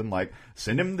or something. Like,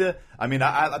 send him I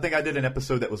think I did an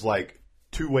episode that was like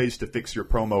 2 ways to fix your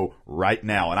promo right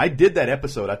now, and I did that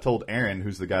episode. I told Aaron,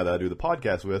 who's the guy that I do the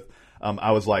podcast with,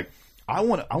 I was like, I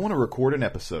want to record an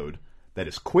episode that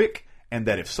is quick, and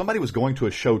that if somebody was going to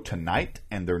a show tonight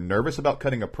and they're nervous about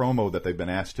cutting a promo that they've been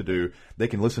asked to do, they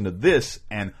can listen to this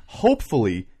and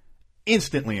hopefully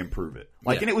instantly improve it.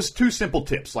 Like, and it was 2 simple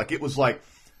tips. Like, it was like,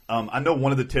 I know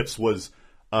one of the tips was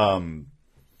stand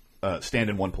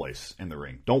in one place in the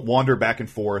ring. Don't wander back and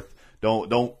forth.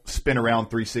 Don't spin around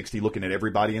 360 looking at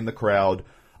everybody in the crowd.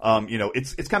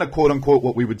 It's kind of quote unquote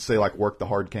what we would say like work the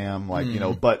hard cam, like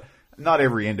but not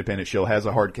every independent show has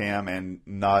a hard cam, and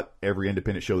not every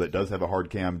independent show that does have a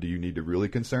hard cam do you need to really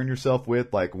concern yourself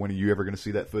with. Like, when are you ever going to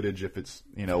see that footage if it's,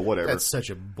 whatever? That's such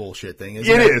a bullshit thing,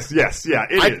 isn't it? It is, yes, yeah,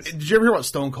 it is. Did you ever hear what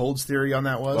Stone Cold's theory on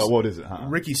that was? What is it,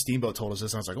 Ricky Steamboat told us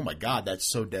this, and I was like, oh my God,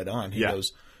 that's so dead on. He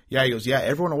goes,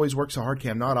 everyone always works a hard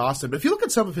cam, not Austin. But if you look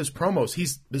at some of his promos,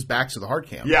 his back's to the hard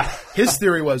cam. Yeah. His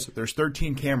theory was, there's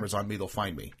 13 cameras on me, they'll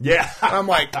find me. Yeah. And I'm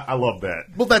like, I love that.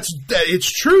 Well,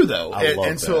 it's true though. I love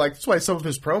that. So like, that's why some of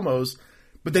his promos,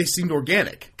 but they seemed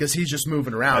organic, because he's just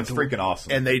moving around. That's freaking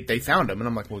awesome. And they found him, and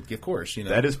I'm like, well, of course,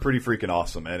 That is pretty freaking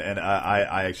awesome. And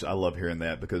I actually, I love hearing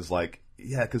that, because like,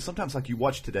 because sometimes like you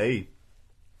watch today,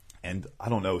 and I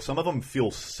don't know, some of them feel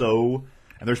so.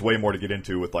 And there's way more to get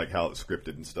into with like how it's scripted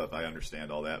and stuff. I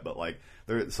understand all that, but like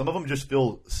some of them just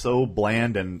feel so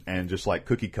bland and just like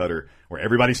cookie cutter, where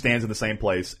everybody stands in the same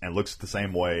place and looks the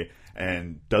same way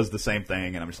and does the same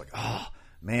thing, and I'm just like, oh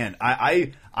man,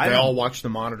 they all watch the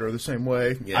monitor the same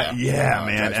way.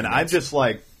 Man, and I'm just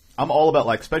like, I'm all about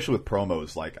like, especially with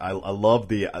promos, like I love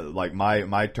the like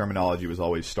my terminology was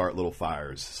always start little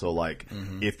fires. So like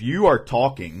if you are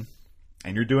talking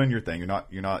and you're doing your thing.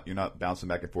 You're not bouncing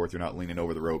back and forth. You're not leaning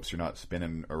over the ropes. You're not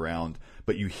spinning around.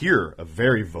 But you hear a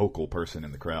very vocal person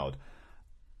in the crowd.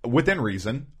 Within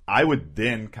reason, I would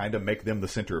then kind of make them the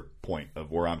center point of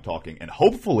where I'm talking. And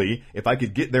hopefully, if I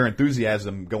could get their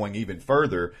enthusiasm going even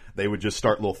further, they would just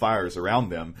start little fires around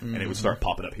them, and it would start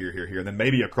popping up here, here, here. And then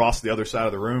maybe across the other side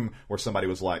of the room where somebody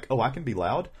was like, oh, I can be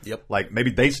loud? Yep. Like, maybe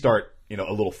they start, a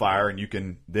little fire, and you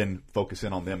can then focus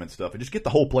in on them and stuff. And just get the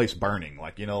whole place burning.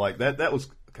 Like, like that was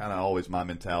kind of always my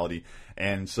mentality.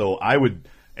 And so I would,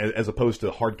 as opposed to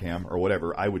hard cam or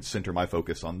whatever, I would center my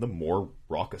focus on the more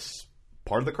raucous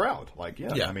part of the crowd. Like,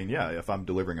 if I'm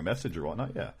delivering a message or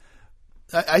whatnot,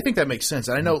 I think that makes sense.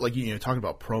 And I know, like, talking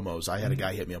about promos, I had a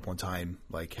guy hit me up one time,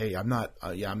 like, hey, I'm not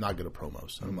good at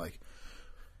promos. And I'm like,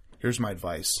 here's my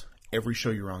advice. Every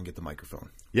show you're on, get the microphone.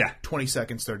 Yeah. 20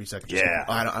 seconds, 30 seconds. Yeah.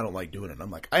 I don't like doing it.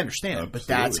 I'm like, I understand, Absolutely. but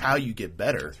that's how you get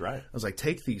better. That's right. I was like,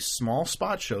 take these small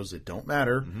spot shows that don't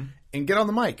matter and get on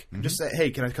the mic. Just say, hey,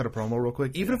 can I cut a promo real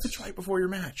quick? Even if it's right before your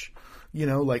match.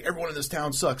 Like, everyone in this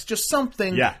town sucks. Just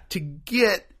something to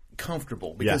get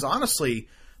comfortable. Because honestly,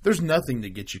 there's nothing to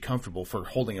get you comfortable for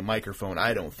holding a microphone,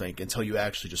 I don't think, until you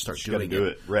actually just start doing it. You got to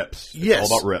do it. Reps. Yes.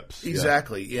 It's all about reps.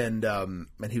 Exactly. Yeah. And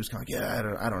he was kind of like,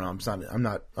 I don't know.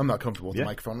 I'm not comfortable with the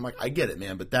microphone. I'm like, I get it,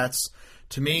 man. But that's,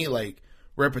 to me, like,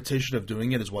 repetition of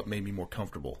doing it is what made me more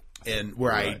comfortable. And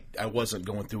where I wasn't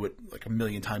going through it like a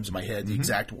million times in my head, the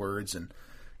exact words, and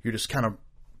you're just kind of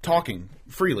talking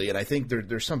freely, and I think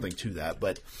there's something to that.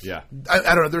 But I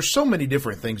don't know. There's so many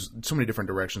different things, so many different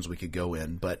directions we could go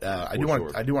in. But I do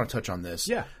want to touch on this.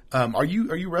 Yeah. Are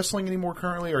you wrestling anymore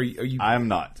currently? Are you? I'm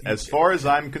not. As far as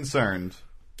I'm concerned,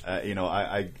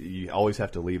 you always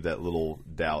have to leave that little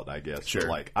doubt, I guess. Sure. But,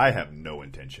 like, I have no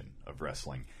intention of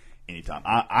wrestling anytime.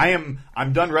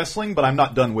 I'm done wrestling, but I'm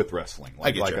not done with wrestling.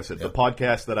 Like I said, the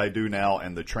podcast that I do now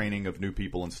and the training of new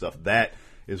people and stuff, that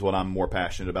is what I'm more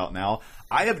passionate about now.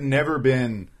 I have never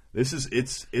been.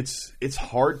 It's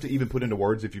hard to even put into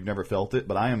words if you've never felt it,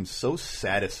 but I am so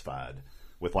satisfied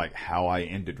with, like, how I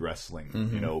ended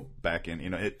wrestling. Back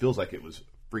in, it feels like it was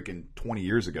freaking 20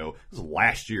 years ago. It was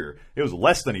last year. It was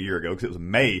less than a year ago because it was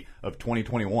May of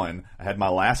 2021. I had my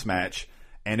last match,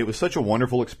 and it was such a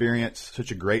wonderful experience,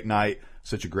 such a great night,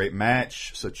 such a great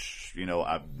match.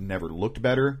 I've never looked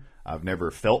better. I've never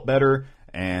felt better.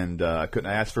 And I couldn't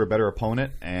ask for a better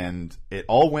opponent. And it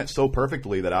all went so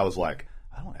perfectly that I was like,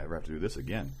 I don't ever have to do this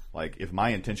again. Like, if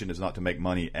my intention is not to make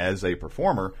money as a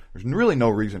performer, there's really no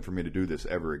reason for me to do this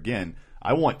ever again.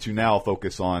 I want to now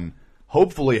focus on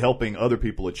hopefully helping other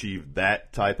people achieve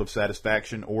that type of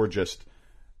satisfaction, or just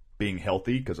being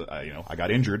healthy, because I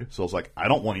got injured. So I was like, I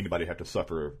don't want anybody to have to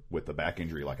suffer with a back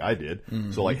injury like I did.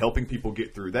 So, like, helping people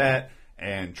get through that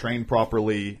and train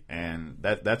properly, and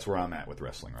that's where I'm at with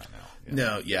wrestling right now.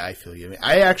 No, I feel you. I mean,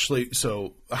 I actually,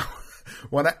 so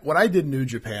when I did New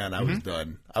Japan, I was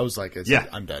done. I was like,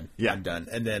 I'm done. Yeah. I'm done.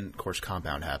 And then, of course,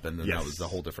 Compound happened, and that was a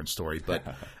whole different story. But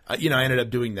I ended up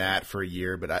doing that for a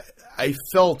year. But I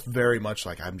felt very much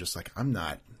like I'm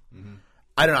not.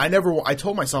 I don't know. I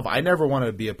told myself I never wanted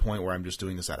to be a point where I'm just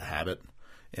doing this out of habit.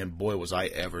 And boy, was I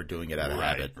ever doing it out of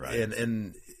habit. Right.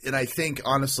 And I think,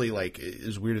 honestly, like,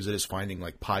 as weird as it is finding,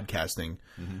 like, podcasting,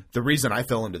 the reason I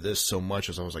fell into this so much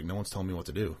is I was like, no one's telling me what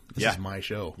to do. This is my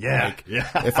show. Yeah. Like,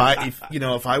 if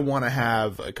I want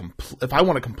to if I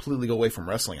want to completely go away from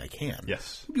wrestling, I can.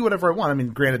 Yes. Do whatever I want. I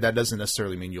mean, granted, that doesn't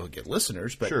necessarily mean you'll get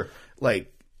listeners, but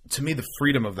like, to me, the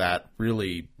freedom of that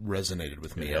really resonated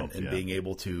with me, and being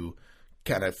able to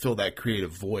kind of fill that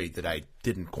creative void that I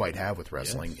didn't quite have with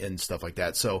wrestling and stuff like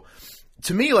that. So,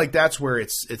 to me, like, that's where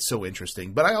it's so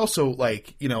interesting. But I also,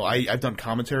 like, I've done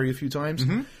commentary a few times,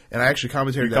 and I actually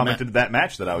commented that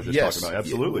match that I was just talking about.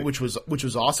 Absolutely. Which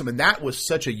was awesome. And that was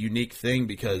such a unique thing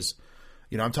because,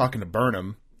 I'm talking to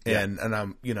Burnham, and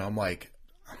I'm like,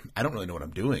 I don't really know what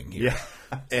I'm doing here.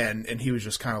 Yeah. and he was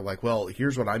just kind of like, well,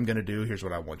 here's what I'm going to do. Here's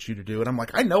what I want you to do. And I'm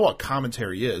like, I know what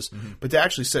commentary is, but to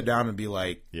actually sit down and be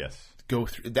like, go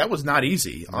through, that was not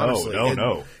easy, honestly.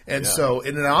 No. And so,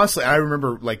 and then honestly, I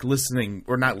remember, like, listening,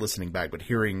 or not listening back, but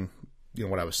hearing,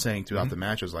 what I was saying throughout the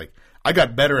match. I was like, I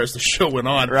got better as the show went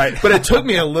on. Right. But it took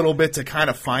me a little bit to kind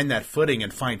of find that footing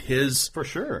and find his, for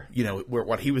sure,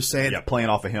 what he was saying. Yeah, playing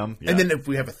off of him. Yeah. And then if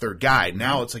we have a third guy,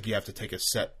 now it's like you have to take a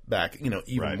step back,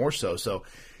 even more so. So,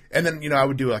 and then, I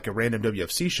would do like a random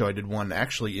WFC show. I did one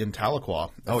actually in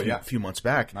Tahlequah a few months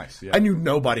back. Nice, yeah. I knew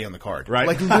nobody on the card. Right.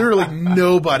 Like, literally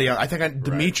nobody. I think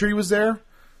Dimitri was there.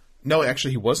 No,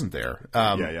 actually, he wasn't there.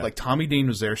 Like, Tommy Dean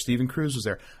was there. Steven Cruz was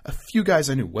there. A few guys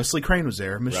I knew. Wesley Crane was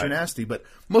there. Mr. Nasty. But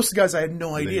most of the guys I had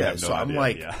no idea. I'm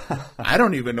like, I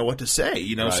don't even know what to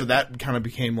say, So that kind of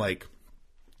became like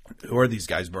who are these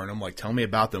guys, Burnham? Like, tell me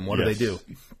about them. What do they do?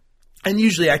 And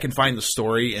usually I can find the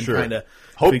story and kind of...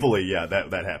 Hopefully,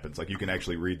 that happens. Like, you can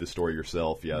actually read the story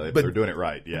yourself. Yeah, if they're doing it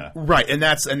right, yeah. Right, and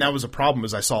that was a problem,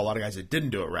 is I saw a lot of guys that didn't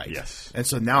do it right. Yes. And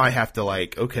so now I have to,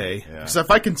 like, okay. So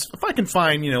if I can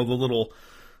find, the little...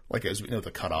 Like, as we know,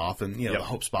 the cutoff and, the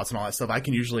hope spots and all that stuff, I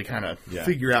can usually kind of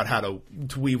figure out how to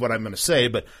weave what I'm going to say.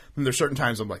 But there's certain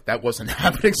times I'm like, that wasn't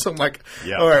happening. So I'm like,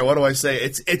 all right, what do I say?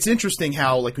 It's interesting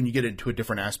how, like, when you get into a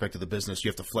different aspect of the business, you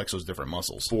have to flex those different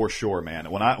muscles. For sure, man.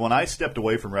 When I stepped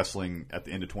away from wrestling at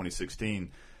the end of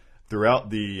 2016, throughout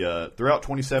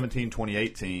 2017,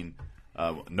 2018,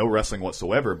 no wrestling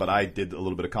whatsoever, but I did a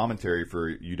little bit of commentary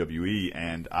for UWE,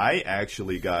 and I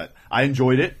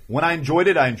enjoyed it. When I enjoyed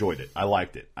it, I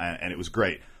liked it, and it was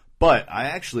great. But I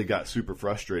actually got super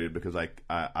frustrated because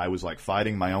I was like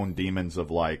fighting my own demons of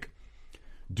like,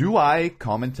 do I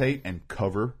commentate and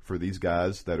cover for these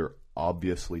guys that are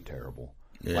obviously terrible?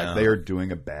 Yeah. Like, they are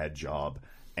doing a bad job,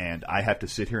 and I have to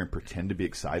sit here and pretend to be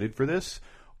excited for this?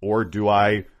 Or do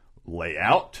I lay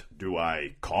out? Do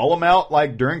I call them out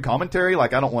like during commentary?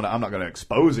 Like, I'm not going to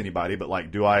expose anybody, but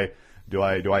like, do I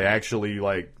actually,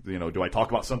 like, do I talk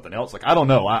about something else? Like, I don't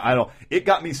know. I don't. It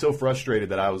got me so frustrated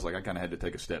that I was like, I kind of had to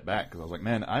take a step back, because I was like,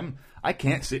 man, I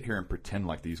can't sit here and pretend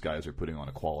like these guys are putting on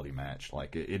a quality match.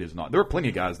 Like, it is not. There were plenty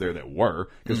of guys there that were,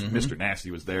 because Mr. Nasty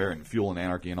was there and Fuel and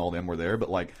Anarchy and all them were there, but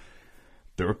like,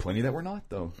 there were plenty that were not,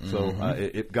 though. So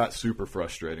it got super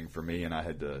frustrating for me, and I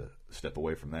had to step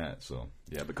away from that. So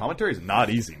yeah, but commentary is not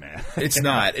easy, man. It's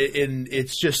not, and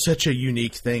it's just such a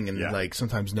unique thing. And like,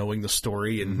 sometimes knowing the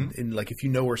story and like, if you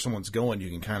know where someone's going, you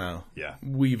can kind of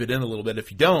weave it in a little bit.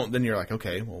 If you don't, then you're like,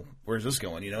 okay, well, where's this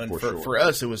going? And for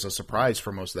us, it was a surprise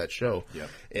for most of that show,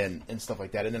 and stuff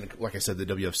like that. And then, like I said, the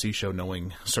WFC show,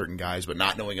 knowing certain guys but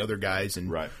not knowing other guys,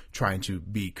 and trying to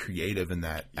be creative in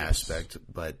that aspect.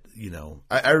 But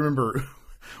I remember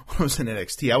when I was in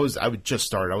NXT, I would just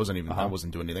start. I wasn't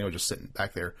doing anything. I was just sitting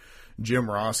back there. Jim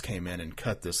Ross came in and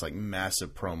cut this like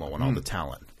massive promo on all the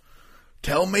talent.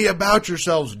 Tell me about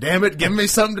yourselves, damn it! Give me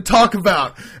something to talk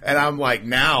about. And I'm like,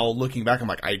 now looking back, I'm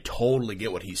like, I totally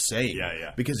get what he's saying.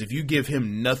 Yeah. Because if you give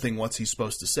him nothing, what's he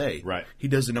supposed to say? Right. He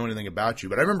doesn't know anything about you.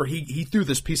 But I remember he threw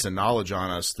this piece of knowledge on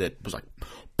us that was like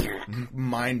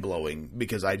mind blowing,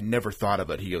 because I'd never thought of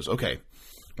it. He goes, okay,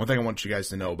 one thing I want you guys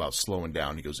to know about slowing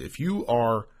down. He goes, if you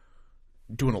are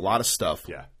doing a lot of stuff,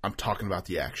 I'm talking about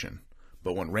the action.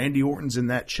 But when Randy Orton's in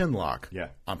that chin lock,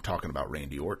 I'm talking about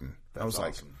Randy Orton. I was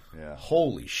awesome. Like,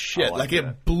 holy shit. Like,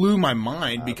 it blew my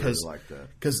mind, because,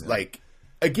 like,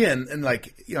 again, and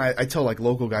like, I tell like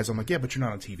local guys, I'm like, yeah, but you're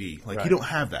not on TV. Like, you don't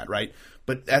have that, right?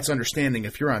 But that's understanding.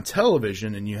 If you're on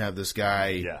television and you have this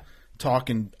guy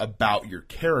talking about your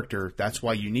character, that's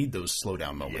why you need those slow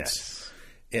down moments. Yes.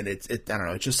 And I don't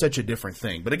know, it's just such a different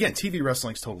thing. But again, TV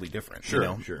wrestling's totally different. Sure.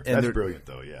 And that's brilliant,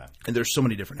 though, And there's so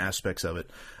many different aspects of it.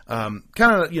 Kind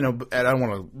of, and I don't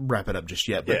want to wrap it up just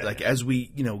yet, but as we,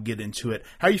 get into it,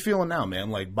 how are you feeling now, man?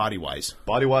 Like, body-wise?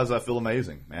 Body-wise, I feel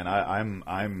amazing, man.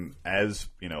 I'm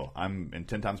in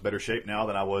 10 times better shape now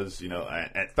than I was,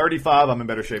 at 35, I'm in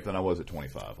better shape than I was at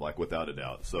 25, like, without a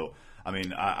doubt. So, I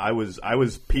mean, I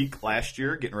was peak last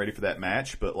year getting ready for that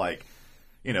match, but like,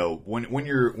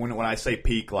 when I say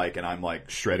peak, like, and I'm like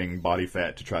shredding body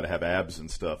fat to try to have abs and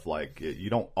stuff, like,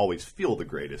 you don't always feel the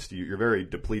greatest. You're very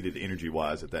depleted energy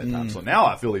wise at that time. So now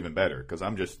I feel even better, because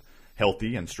I'm just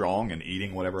healthy and strong and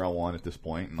eating whatever I want at this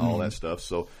point and all that stuff.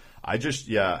 So I just,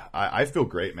 I feel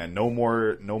great, man. No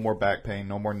more back pain,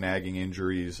 no more nagging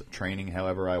injuries, training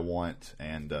however I want,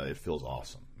 and it feels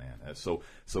awesome, man.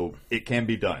 So it can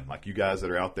be done. Like, you guys that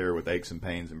are out there with aches and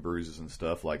pains and bruises and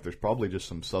stuff, like, there's probably just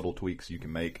some subtle tweaks you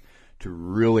can make to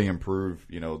really improve,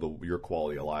 your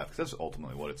quality of life. Because that's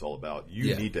ultimately what it's all about.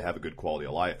 You need to have a good quality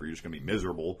of life, or you're just going to be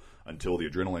miserable until the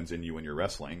adrenaline's in you when you're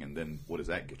wrestling, and then what does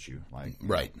that get you? Like,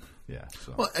 right. Yeah.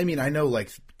 So. Well, I mean, I know,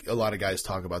 like, a lot of guys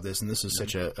talk about this, and this is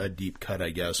such a deep cut, I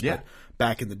guess. But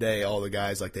back in the day, all the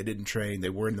guys, like, they didn't train. They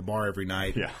were in the bar every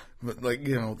night. Yeah. But, like,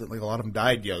 like, a lot of them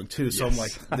died young, too. So I'm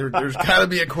like, there's got to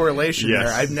be a correlation there.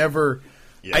 I've never...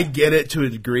 I get it to a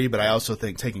degree, but I also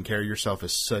think taking care of yourself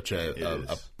is such a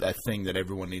thing that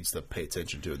everyone needs to pay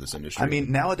attention to in this industry. I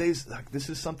mean, nowadays, like, this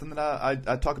is something that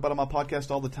I talk about on my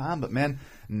podcast all the time. But, man,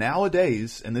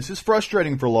 nowadays, and this is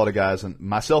frustrating for a lot of guys, and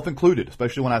myself included,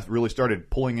 especially when I really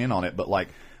started pulling in on it. But, like,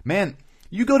 man,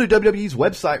 you go to WWE's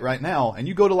website right now, and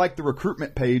you go to, like, the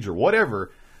recruitment page or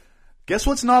whatever, guess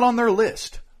what's not on their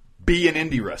list? Be an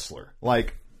indie wrestler.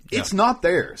 Like... It's not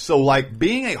there. So, like,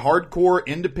 being a hardcore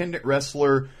independent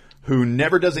wrestler who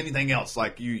never does anything else.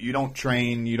 Like you don't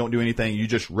train, you don't do anything, you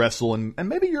just wrestle, and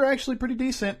maybe you're actually pretty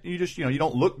decent. You just you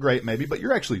don't look great maybe, but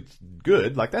you're actually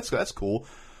good. Like that's cool.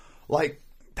 Like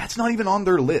that's not even on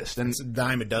their list. And it's a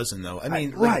dime a dozen though. I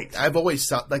mean, right. I've always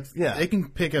thought they can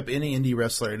pick up any indie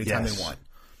wrestler anytime they want.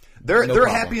 They're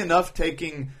happy enough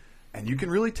taking, and you can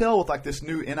really tell with like this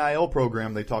new NIL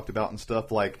program they talked about and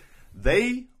stuff, like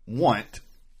they want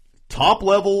top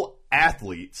level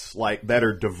athletes like that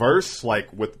are diverse,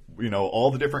 like with all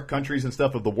the different countries and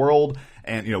stuff of the world,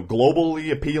 and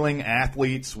globally appealing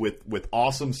athletes with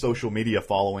awesome social media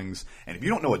followings. And if you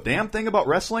don't know a damn thing about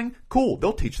wrestling, cool,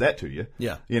 they'll teach that to you.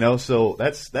 Yeah. So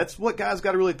that's what guys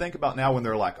got to really think about now when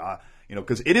they're like,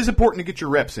 because it is important to get your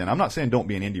reps in. I'm not saying don't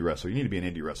be an indie wrestler. You need to be an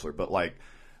indie wrestler, but like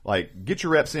get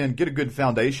your reps in, get a good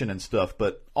foundation and stuff,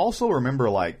 but also remember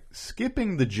like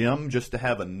skipping the gym just to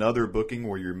have another booking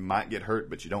where you might get hurt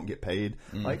but you don't get paid,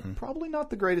 like probably not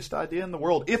the greatest idea in the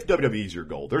world if WWE's your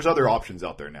goal. There's other options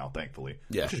out there now, thankfully,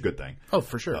 which is a good thing. Oh,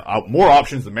 for sure. More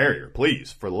options the merrier,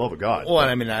 please, for the love of God. Well,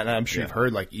 I mean, I'm sure you've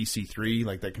heard like EC3,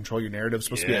 like that Control Your Narrative is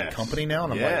supposed to be a company now,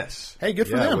 and I'm like, hey, good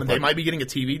for them. And they might be getting a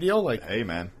TV deal. Like, hey,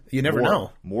 man. You never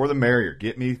know. More the merrier.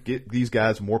 Get these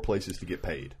guys more places to get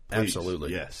paid. Please.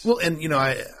 Absolutely. Yes. Well, and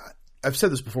I've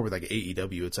said this before with like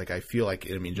AEW. It's like I feel like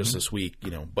just this week,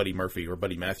 Buddy Murphy or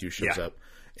Buddy Matthews shows up,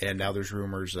 and now there's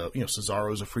rumors of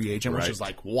Cesaro's a free agent, which is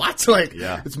like what? Like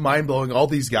it's mind blowing. All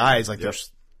these guys, like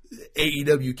there's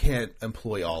AEW can't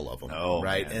employ all of them,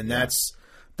 right? Man, and that's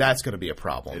going to be a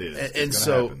problem. It is. And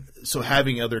so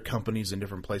having other companies in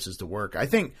different places to work, I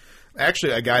think.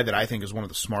 Actually, a guy that I think is one of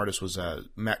the smartest was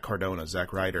Matt Cardona,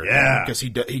 Zack Ryder. Yeah. Because he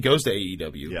goes to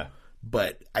AEW. Yeah.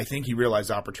 But I think he realized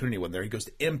the opportunity when there. He goes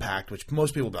to Impact, which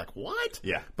most people will be like, what?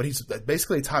 Yeah. But he's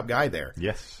basically a top guy there.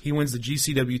 Yes. He wins the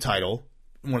GCW title,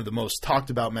 one of the most talked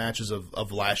about matches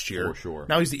of last year. For sure.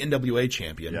 Now he's the NWA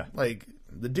champion. Yeah. Like,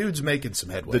 the dude's making some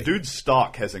headway. The dude's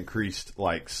stock has increased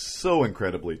like so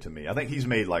incredibly to me. I think he's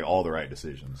made like all the right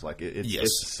decisions. Like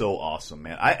it's so awesome,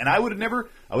 man. I would have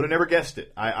never guessed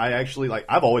it. I actually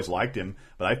I've always liked him,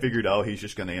 but I figured he's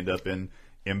just going to end up in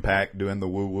Impact doing the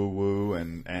woo woo woo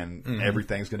and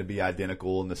everything's going to be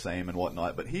identical and the same and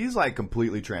whatnot. But he's like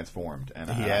completely transformed, and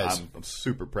I'm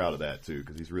super proud of that too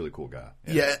because he's a really cool guy.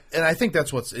 Yeah, and I think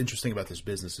that's what's interesting about this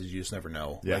business is you just never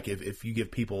know. Yeah. Like if you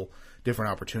give people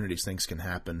different opportunities, things can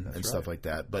happen stuff like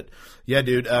that. But yeah,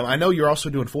 dude, I know you're also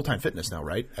doing full-time fitness now,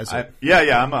 right?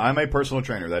 I'm a personal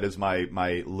trainer. That is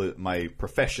my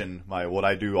profession. What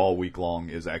I do all week long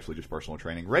is actually just personal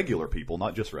training, regular people,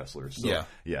 not just wrestlers. So,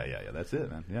 yeah. That's it,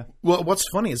 man. Yeah. Well, what's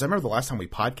funny is I remember the last time we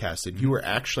podcasted, you were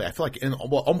actually I feel like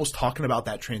almost talking about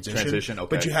that transition. Okay.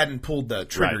 But you hadn't pulled the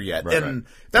trigger yet, and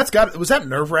was that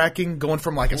nerve-wracking going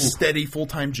from like a steady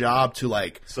full-time job to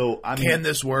like can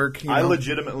this work? I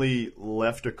legitimately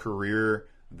left a career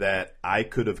that I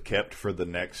could have kept for the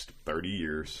next 30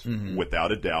 years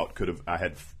without a doubt. I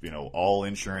had all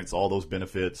insurance, all those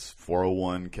benefits,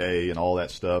 401k and all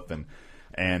that stuff,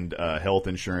 and health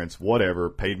insurance, whatever,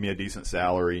 paid me a decent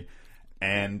salary,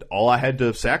 and all I had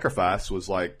to sacrifice was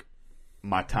like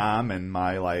my time and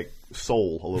my like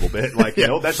soul a little bit. Like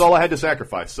that's all I had to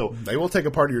sacrifice. So they will take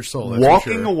a part of your soul.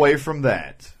 Walking away from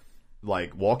that.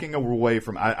 Like walking away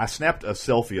from, I snapped a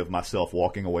selfie of myself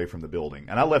walking away from the building,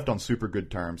 and I left on super good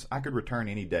terms. I could return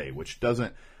any day,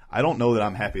 I don't know that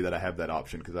I'm happy that I have that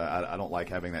option because I don't like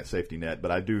having that safety net, but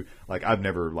I do, like, I've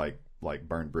never like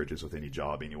burned bridges with any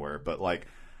job anywhere, but like,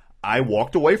 I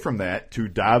walked away from that to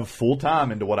dive full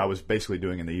time into what I was basically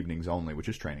doing in the evenings only, which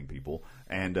is training people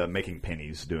and making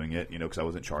pennies doing it, because I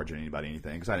wasn't charging anybody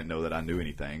anything because I didn't know that I knew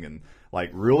anything, and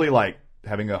like really like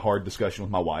having a hard discussion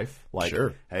with my wife, like,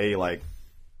 hey, like,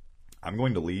 I'm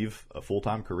going to leave a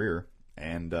full-time career,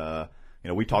 and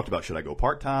we talked about should I go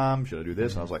part-time, should I do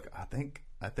this, and I was like, I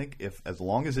think if as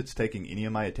long as it's taking any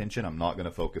of my attention, I'm not going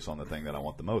to focus on the thing that I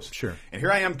want the most. Sure. And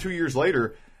here I am 2 years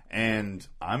later, and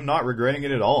I'm not regretting it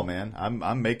at all, man.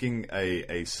 I'm making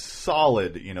a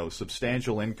solid,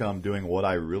 substantial income doing what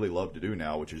I really love to do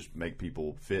now, which is make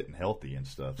people fit and healthy and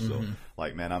stuff. So,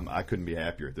 like, man, I couldn't be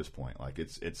happier at this point. Like,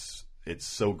 it's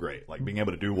so great, like being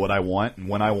able to do what I want and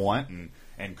when I want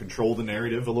and control the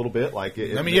narrative a little bit. Like,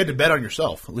 you had to bet on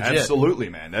yourself. Legit. Absolutely,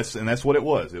 man. That's what it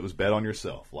was. It was bet on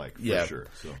yourself, like for sure.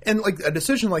 So. And like a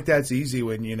decision like that's easy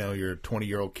when you're a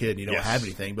 20-year-old kid and you don't have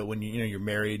anything, but when you're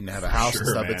married and have a house and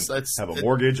stuff, man. Have a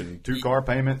mortgage and 2 car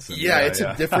payments. And, it's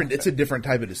a different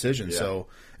type of decision. Yeah. So,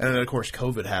 and then of course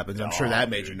COVID happens. I'm sure that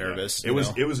made you nervous. It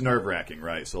was nerve-wracking,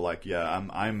 right? So like,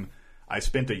 I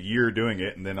spent a year doing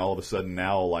it, and then all of a sudden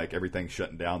now, like, everything's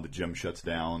shutting down. The gym shuts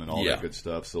down and all that good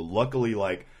stuff. So luckily,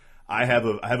 like, I have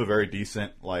a very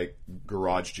decent like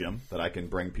garage gym that I can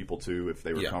bring people to if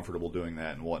they were comfortable doing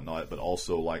that and whatnot. But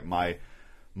also like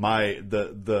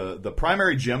the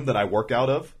primary gym that I work out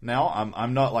of now,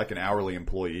 I'm not like an hourly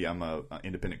employee. I'm an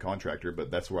independent contractor,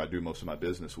 but that's where I do most of my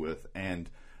business with. And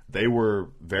they were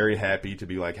very happy to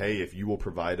be like, hey, if you will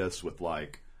provide us with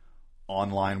like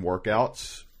online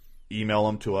workouts, email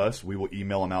them to us. We will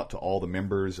email them out to all the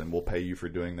members, and we'll pay you for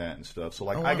doing that and stuff. So,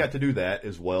 like, I got to do that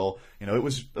as well. You know, it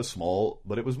was a small,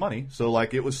 but it was money. So,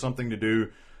 like, it was something to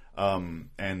do. And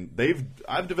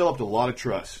I've developed a lot of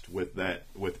trust with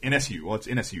NSU. Well, it's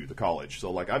NSU, the college.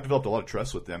 So, like, I've developed a lot of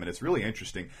trust with them, and it's really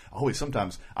interesting.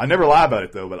 Sometimes, I never lie about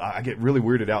it, though, but I get really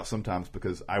weirded out sometimes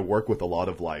because I work with a lot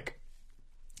of, like,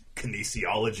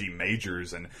 kinesiology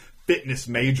majors and fitness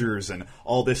majors and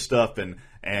all this stuff, and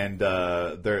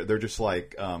they're just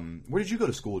like, where did you go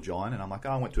to school, John? And I'm like,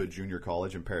 I went to a junior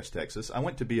college in Paris, Texas. I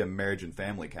went to be a marriage and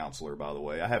family counselor, by the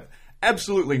way. I have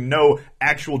absolutely no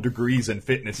actual degrees in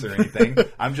fitness or anything.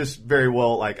 I'm just very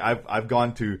well, like, I've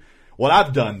gone to, what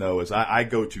I've done though is I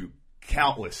go to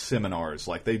countless seminars.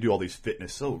 Like, they do all these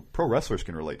fitness. So pro wrestlers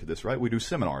can relate to this, right? We do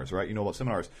seminars, right? You know about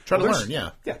seminars. Try to learn,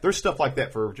 yeah. Yeah, there's stuff like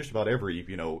that for just about every,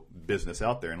 business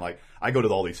out there. And, like, I go to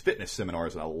all these fitness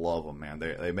seminars, and I love them, man.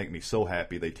 They make me so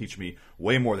happy. They teach me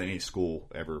way more than any school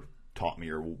ever taught me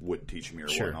or would teach me or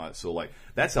whatnot. So, like,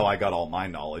 that's how I got all my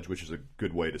knowledge, which is a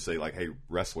good way to say, like, hey,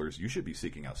 wrestlers, you should be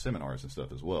seeking out seminars and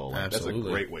stuff as well. Like, that's a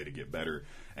great way to get better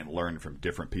and learn from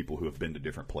different people who have been to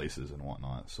different places and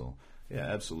whatnot. So, yeah,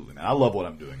 absolutely, man. I love what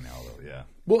I'm doing now, though, yeah.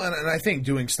 Well, and I think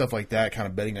doing stuff like that, kind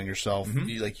of betting on yourself,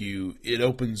 it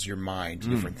opens your mind to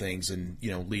different things, and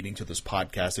leading to this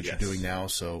podcast that you're doing now.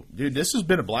 So, dude, this has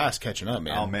been a blast catching up,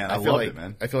 man. Oh man, I loved it,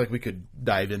 man. I feel like we could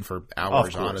dive in for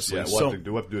hours, honestly. Yeah, we'll have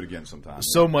to do it again sometime.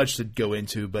 So much to go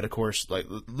into, but of course, like,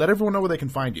 let everyone know where they can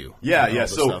find you. Yeah.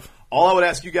 So all I would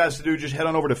ask you guys to do, just head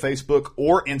on over to Facebook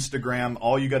or Instagram.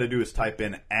 All you got to do is type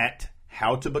in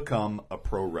 @How to Become a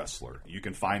Pro Wrestler. You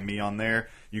can find me on there.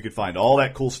 You can find all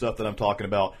that cool stuff that I'm talking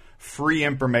about. Free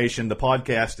information. The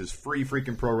podcast is free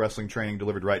freaking pro wrestling training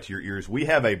delivered right to your ears. We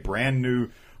have a brand new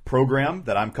program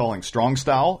that I'm calling Strong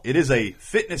Style. It is a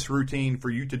fitness routine for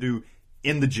you to do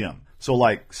in the gym. So,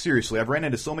 like, seriously, I've ran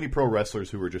into so many pro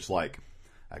wrestlers who are just like,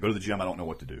 I go to the gym, I don't know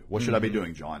what to do. What should I be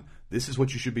doing, John? This is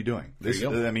what you should be doing. This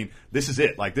is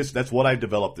it. Like, that's what I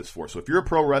developed this for. So if you're a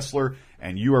pro wrestler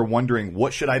and you are wondering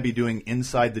what should I be doing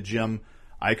inside the gym,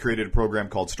 I created a program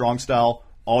called Strong Style.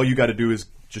 All you got to do is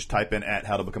just type in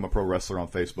 @How to Become a Pro Wrestler on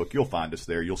Facebook. You'll find us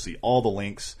there. You'll see all the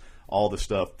links, all the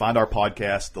stuff. Find our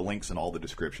podcast, the links in all the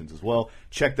descriptions as well.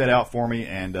 Check that out for me,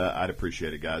 and I'd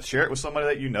appreciate it, guys. Share it with somebody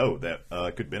that you know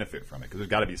that could benefit from it, because there's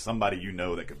got to be somebody you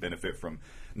know that could benefit from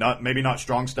maybe not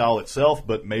Strong Style itself,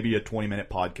 but maybe a 20-minute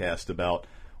podcast about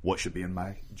what should be in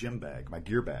my gym bag, my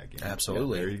gear bag.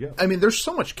 Absolutely. Yeah, there you go. I mean, there's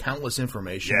so much countless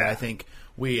information that I think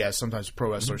we, as sometimes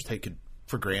pro wrestlers, take it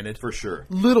for granted. For sure.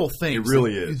 Little things it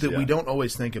really is, that we don't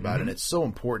always think about, and it's so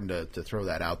important to throw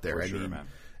that out there. For sure, man.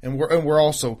 And we're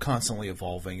also constantly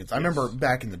evolving. I remember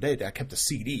back in the day, I kept a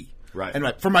CD. Right.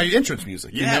 And for my entrance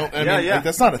music. Yeah. Like,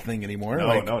 that's not a thing anymore.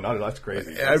 No, that's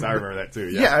crazy. I remember that too.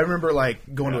 Yeah, I remember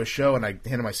like going to a show and I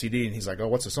handed my CD and he's like, "Oh,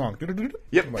 what's the song?"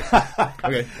 Yep. I'm like,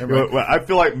 okay. Well, I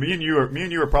feel like me and you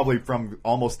are probably from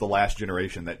almost the last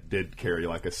generation that did carry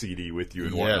like a CD with you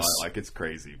and whatnot. Like, it's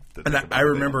crazy. And I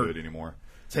remember they don't do it anymore.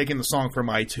 Taking the song from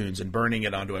iTunes and burning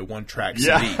it onto a one-track CD.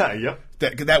 Yeah, yep.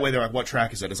 That way they're like, what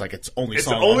track is it? It's like, it's only it's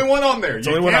song. the only one on there. You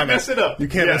can't mess it up. You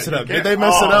can't mess it up. They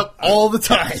mess it up all the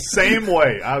time. Same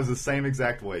way. I was the same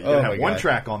exact way. You gotta have one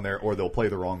track on there or they'll play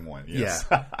the wrong one. Yes.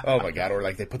 Yeah. Oh my God. Or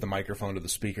like they put the microphone to the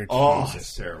speaker. Oh,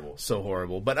 it's terrible. So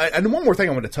horrible. But and one more thing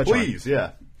I want to touch on. Please,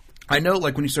 yeah. I know,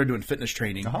 like, when you started doing fitness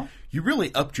training, you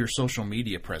really upped your social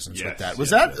media presence with that. Was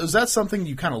that something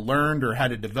you kind of learned or had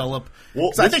to develop?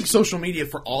 Because I think social media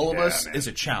for all of us is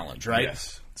a challenge, right?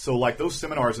 Yes. So, like, those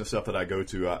seminars and stuff that I go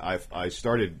to, I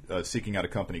started seeking out a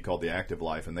company called The Active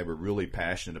Life, and they were really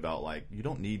passionate about, like, you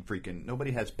don't need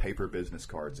nobody has paper business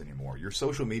cards anymore. Your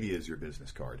social media is your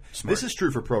business card. Smart. This is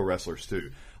true for pro wrestlers,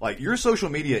 too. Like, your social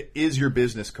media is your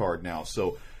business card now.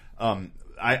 So,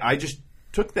 I just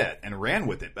took that and ran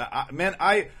with it.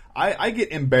 I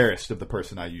get embarrassed of the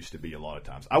person I used to be a lot of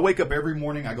times. I wake up every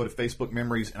morning, I go to Facebook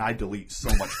memories, and I delete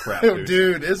so much crap,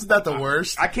 dude. Isn't that the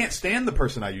worst? I can't stand the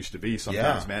person I used to be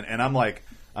sometimes, man. And I'm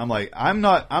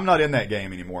not in that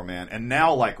game anymore, man. And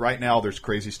now, like, right now, there's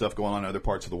crazy stuff going on in other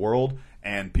parts of the world,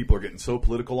 and people are getting so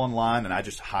political online, and I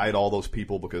just hide all those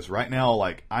people because right now,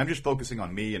 like, I'm just focusing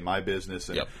on me and my business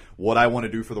and what I want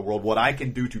to do for the world, what I can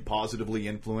do to positively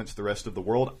influence the rest of the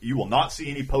world. You will not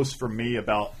see any posts from me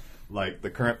about like the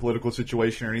current political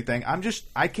situation or anything.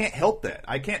 I can't help that.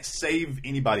 I can't save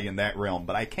anybody in that realm,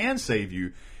 but I can save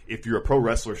you if you're a pro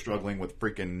wrestler struggling with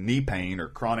freaking knee pain or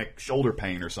chronic shoulder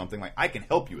pain or something. Like, I can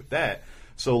help you with that.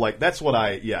 So, like, that's what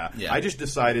I just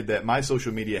decided that my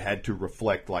social media had to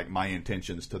reflect, like, my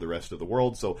intentions to the rest of the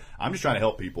world. So I'm just trying to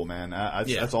help people, man.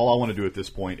 That's all I want to do at this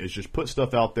point, is just put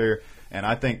stuff out there. And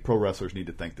I think pro wrestlers need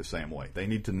to think the same way. They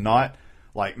need to not,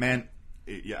 like, man,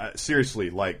 seriously,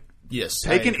 like,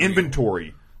 take an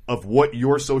inventory of what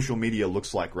your social media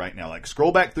looks like right now. Like,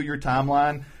 scroll back through your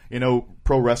timeline,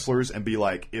 pro wrestlers, and be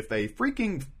like, if a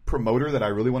freaking promoter that I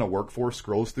really want to work for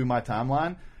scrolls through my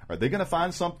timeline, are they going to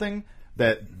find something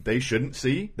that they shouldn't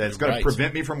see that's going to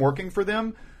prevent me from working for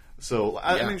them? So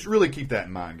I mean, just really keep that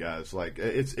in mind, guys. Like,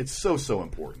 it's so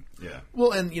important. Yeah.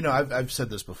 Well, and I've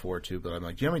said this before too, but I'm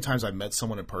like, do you know how many times I've met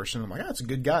someone in person? I'm like, that's a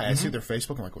good guy. I see their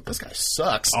Facebook. I'm like, well, this guy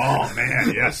sucks. Oh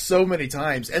man, yeah. So many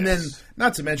times. And then,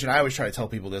 not to mention, I always try to tell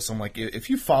people this. I'm like,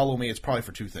 if you follow me, it's probably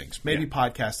for two things: maybe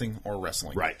podcasting or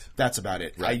wrestling. Right. That's about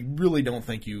it. Right. I really don't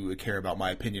think you care about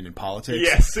my opinion in politics.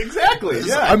 Yes, exactly.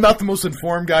 Yeah. I'm not the most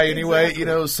informed guy anyway.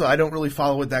 So I don't really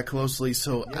follow it that closely.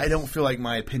 So I don't feel like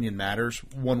my opinion matters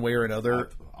one way or another.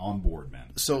 On board,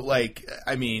 man. So, like,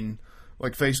 I mean,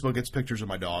 like Facebook, it's pictures of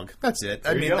my dog. That's it.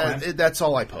 I mean, that's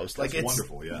all I post. Like, it's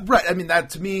wonderful, yeah. Right. I mean,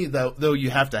 that to me, though,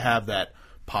 you have to have that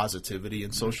positivity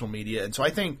in social media, and so I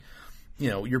think,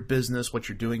 your business, what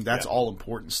you're doing, that's all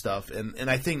important stuff, and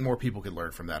I think more people can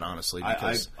learn from that, honestly,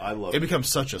 because I love it becomes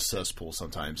such a cesspool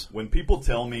sometimes. When people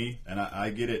tell me, and I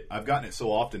get it, I've gotten it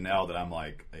so often now that I'm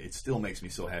like, it still makes me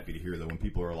so happy to hear that when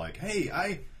people are like, hey,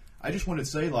 I just wanted to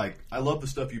say, like, I love the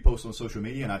stuff you post on social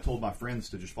media, and I told my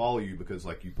friends to just follow you because,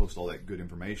 like, you post all that good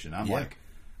information. I'm like,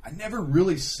 I never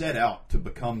really set out to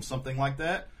become something like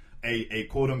that, a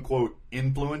quote-unquote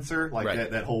influencer, like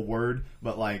that whole word.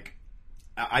 But, like,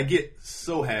 I get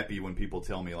so happy when people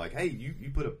tell me, like, hey,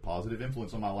 you put a positive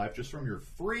influence on my life just from your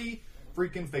free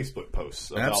freaking Facebook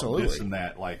posts about this and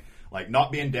that. Like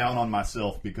not being down on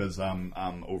myself because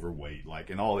I'm overweight, like,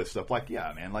 and all this stuff. Like,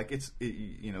 yeah, man, like,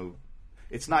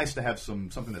 it's nice to have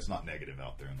something that's not negative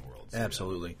out there in the world. So,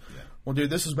 absolutely. Yeah. Well, dude,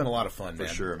 this has been a lot of fun, man.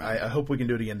 For sure, man. I hope we can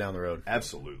do it again down the road.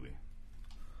 Absolutely.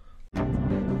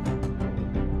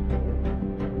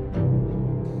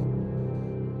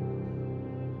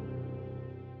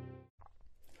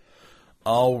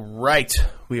 All right.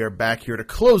 We are back here to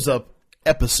close up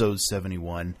episode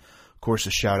 71. Of course,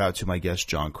 a shout out to my guest,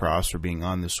 Jon Cross, for being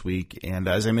on this week. And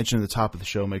as I mentioned at the top of the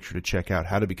show, make sure to check out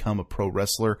How to Become a Pro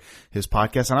Wrestler, his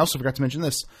podcast. And I also forgot to mention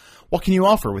this. What can you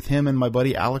offer with him and my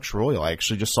buddy Alex Royal? I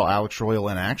actually just saw Alex Royal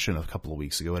in action a couple of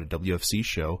weeks ago at a WFC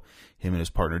show. Him and his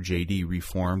partner JD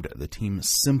reformed the team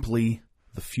Simply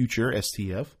the Future,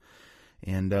 STF,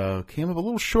 and came up a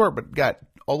little short, but got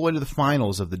all the way to the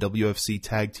finals of the WFC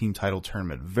Tag Team Title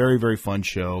Tournament. Very, very fun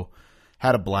show.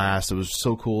 Had a blast. It was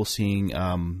so cool seeing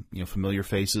familiar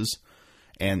faces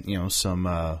and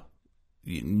some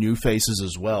new faces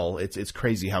as well. It's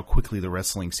crazy how quickly the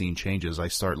wrestling scene changes. I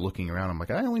start looking around. I'm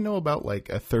like, I only know about like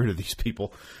a third of these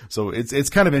people. So it's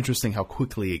kind of interesting how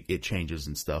quickly it changes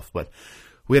and stuff. But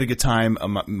we had a good time.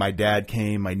 My dad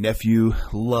came. My nephew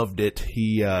loved it.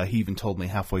 He even told me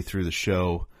halfway through the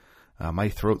show, my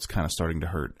throat's kind of starting to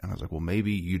hurt. And I was like, well,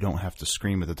 maybe you don't have to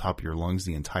scream at the top of your lungs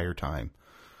the entire time.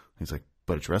 He's like,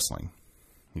 but it's wrestling.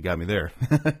 You got me there.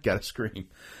 Got to scream.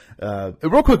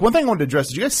 Real quick, one thing I wanted to address.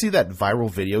 Did you guys see that viral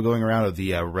video going around of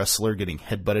the wrestler getting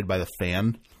headbutted by the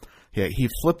fan? He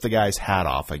flipped the guy's hat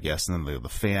off, I guess, and then the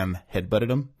fan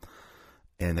headbutted him.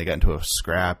 And they got into a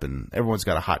scrap, and everyone's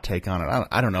got a hot take on it.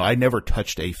 I don't know. I never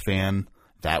touched a fan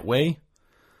that way.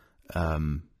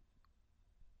 But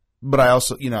I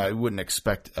also, I wouldn't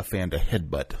expect a fan to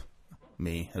headbutt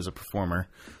me as a performer.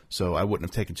 So I wouldn't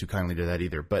have taken too kindly to that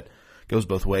either. But goes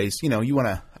both ways. You want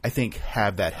to, I think,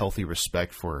 have that healthy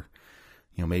respect for,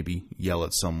 maybe yell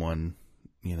at someone,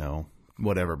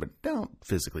 whatever, but don't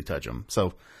physically touch them.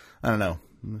 So I don't know.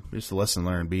 Just a lesson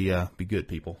learned. Be good,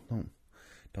 people.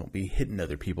 Don't be hitting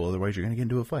other people. Otherwise, you're going to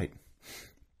get into a fight.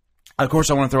 Of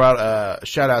course, I want to throw out a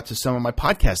shout out to some of my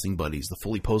podcasting buddies, the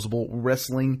Fully Posable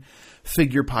Wrestling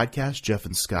Figure Podcast, Jeff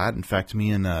and Scott. In fact,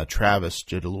 me and Travis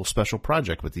did a little special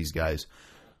project with these guys.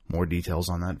 More details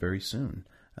on that very soon.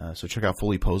 So check out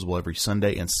Fully Posable every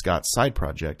Sunday and Scott's side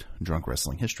project, Drunk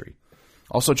Wrestling History.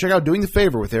 Also, check out Doing the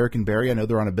Favor with Eric and Barry. I know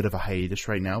they're on a bit of a hiatus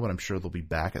right now, but I'm sure they'll be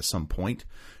back at some point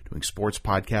doing sports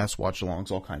podcasts,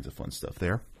 watch-alongs, all kinds of fun stuff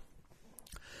there.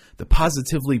 The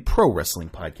Positively Pro Wrestling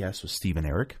Podcast with Steve and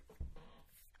Eric.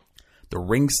 The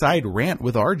Ringside Rant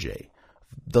with RJ.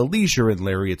 The Leisure and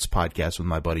Lariats Podcast with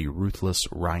my buddy Ruthless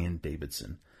Ryan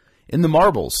Davidson. In the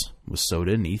Marbles with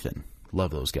Soda and Ethan.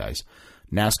 Love those guys.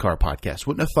 NASCAR podcast.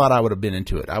 Wouldn't have thought I would have been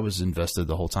into it. I was invested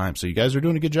the whole time. So you guys are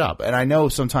doing a good job. And I know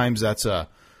sometimes that's an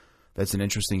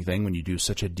interesting thing when you do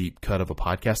such a deep cut of a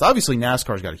podcast. Obviously,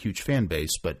 NASCAR's got a huge fan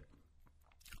base, but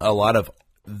a lot of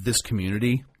this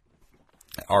community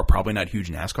are probably not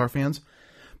huge NASCAR fans.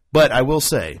 But I will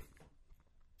say,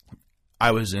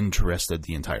 I was interested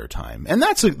the entire time, and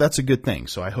that's a good thing.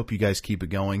 So I hope you guys keep it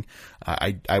going.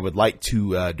 I would like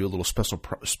to do a little special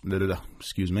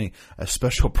a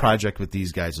special project with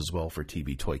these guys as well for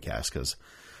TV Toycast, because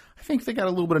I think they got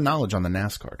a little bit of knowledge on the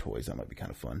NASCAR toys. That might be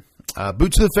kind of fun.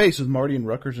 Boot to the Face with Marty and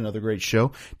Rutgers, another great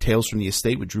show. Tales from the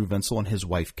Estate with Drew Venzel and his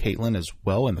wife Caitlin as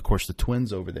well, and of course the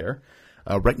twins over there.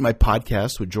 Wreck My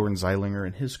Podcast with Jordan Zeilinger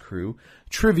and his crew.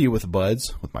 Trivia with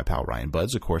Buds with my pal Ryan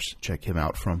Buds. Of course, check him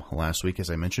out from last week,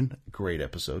 as I mentioned. Great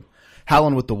episode.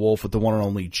 Howlin' with the Wolf with the one and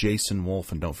only Jason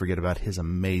Wolf. And don't forget about his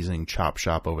amazing chop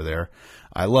shop over there.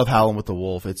 I love Howlin' with the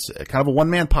Wolf. It's kind of a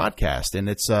one-man podcast, and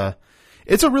it's a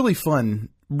really fun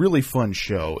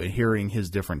show, and hearing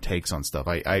his different takes on stuff.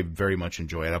 I very much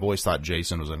enjoy it. I've always thought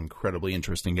Jason was an incredibly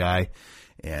interesting guy,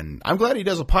 and I'm glad he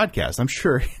does a podcast. I'm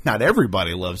sure not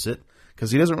everybody loves it, because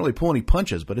he doesn't really pull any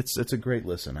punches, but it's a great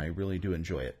listen. I really do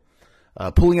enjoy it.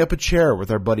 Pulling Up a Chair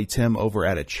with our buddy Tim over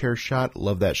at A Chair Shot.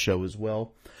 Love that show as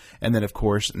well. And then, of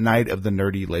course, Night of the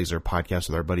Nerdy Laser podcast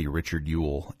with our buddy Richard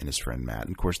Ewell and his friend Matt.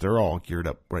 And, of course, they're all geared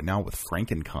up right now with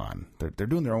FrankenCon. They're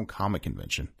doing their own comic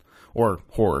convention, or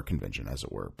horror convention, as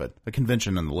it were, but a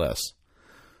convention nonetheless.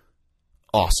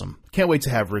 Awesome. Can't wait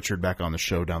to have Richard back on the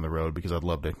show down the road, because I'd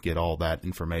love to get all that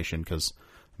information, because,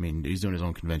 I mean, he's doing his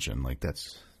own convention. Like,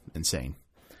 that's insane.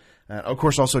 Of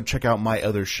course, also check out my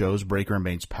other shows, Breaker and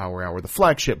Bane's Power Hour, the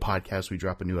flagship podcast. We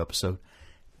drop a new episode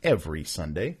every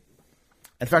Sunday.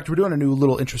 In fact, we're doing a new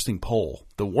little interesting poll.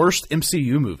 The worst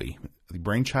MCU movie, the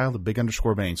brainchild of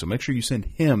Big_Bane. So make sure you send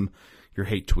him your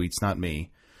hate tweets, not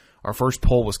me. Our first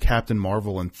poll was Captain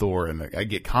Marvel and Thor, and I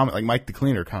get comment like Mike the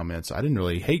Cleaner comments, I didn't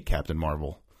really hate Captain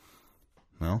Marvel.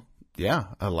 Well, yeah,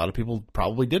 a lot of people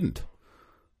probably didn't.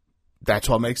 That's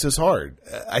what makes this hard.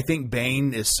 I think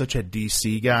Bane is such a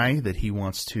DC guy that he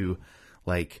wants to,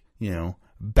 like, you know,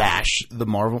 bash the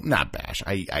Marvel. Not bash.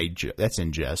 That's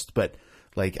in jest. But,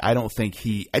 like, I think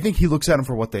he looks at them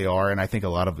for what they are, and I think a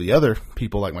lot of the other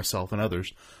people, like myself and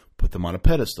others, put them on a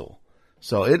pedestal.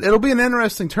 So it'll be an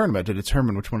interesting tournament to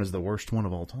determine which one is the worst one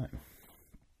of all time.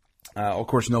 Of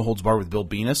course, No Holds Barred with Bill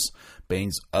Venus,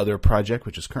 Bane's other project,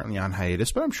 which is currently on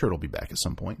hiatus, but I'm sure it'll be back at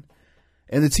some point.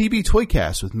 And the TB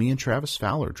Toycast with me and Travis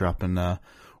Fowler, dropping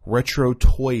retro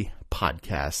toy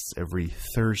podcasts every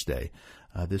Thursday.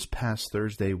 This past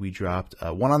Thursday, we dropped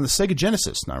one on the Sega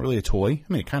Genesis. Not really a toy. I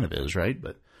mean, it kind of is, right?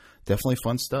 But definitely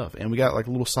fun stuff. And we got like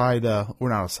a little a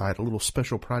little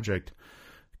special project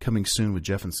coming soon with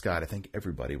Jeff and Scott. I think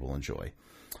everybody will enjoy.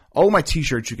 All of my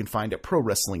t-shirts you can find at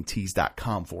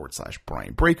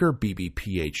prowrestlingtees.com/Brian Breaker,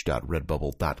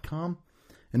 bbph.redbubble.com.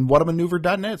 And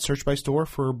whatamaneuver.net, search by store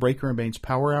for Breaker and Bane's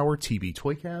Power Hour, TB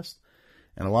Toycast.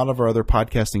 And a lot of our other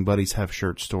podcasting buddies have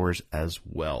shirt stores as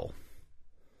well.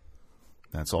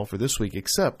 That's all for this week,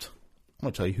 except I'm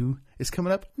going to tell you who is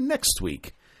coming up next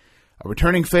week. A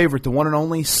returning favorite, the one and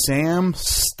only Sam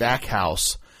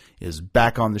Stackhouse, is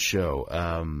back on the show.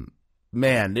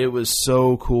 Man, it was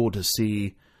so cool to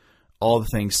see all the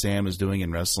things Sam is doing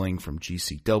in wrestling, from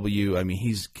GCW. I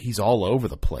mean, he's all over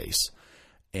the place.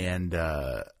 And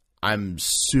I'm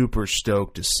super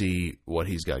stoked to see what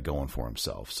he's got going for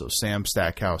himself. So Sam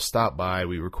Stackhouse stopped by.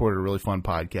 We recorded a really fun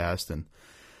podcast, and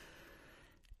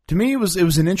to me, it was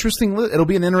an interesting. It'll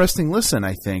be an interesting listen,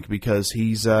 I think, because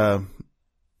he's got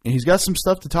some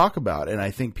stuff to talk about, and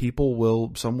I think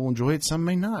some will enjoy it, some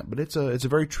may not. But it's a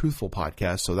very truthful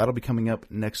podcast, so that'll be coming up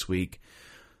next week.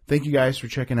 Thank you guys for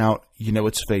checking out You Know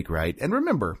It's Fake, Right? And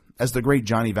remember, as the great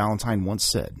Johnny Valentine once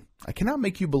said, I cannot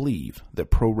make you believe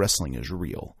that pro wrestling is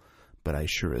real, but I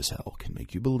sure as hell can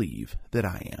make you believe that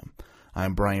I am.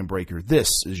 I'm Brian Breaker. This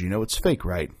is You Know It's Fake,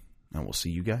 Right? And we'll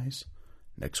see you guys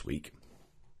next week.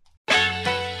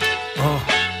 Yeah.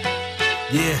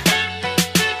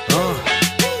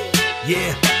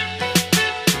 Yeah.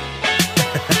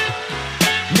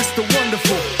 Mr.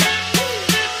 Wonderful.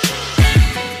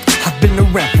 I've been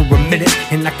around for a minute,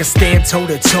 and I can stand toe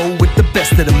to toe with the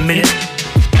best of the minute.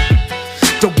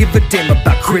 Don't give a damn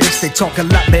about critics, they talk a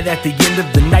lot, but at the end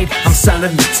of the night, I'm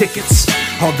selling the tickets.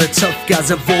 All the tough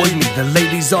guys avoid me, the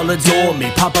ladies all adore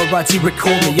me. Paparazzi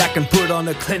record me, I can put on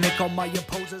a clinic, all my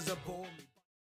opposers aboard.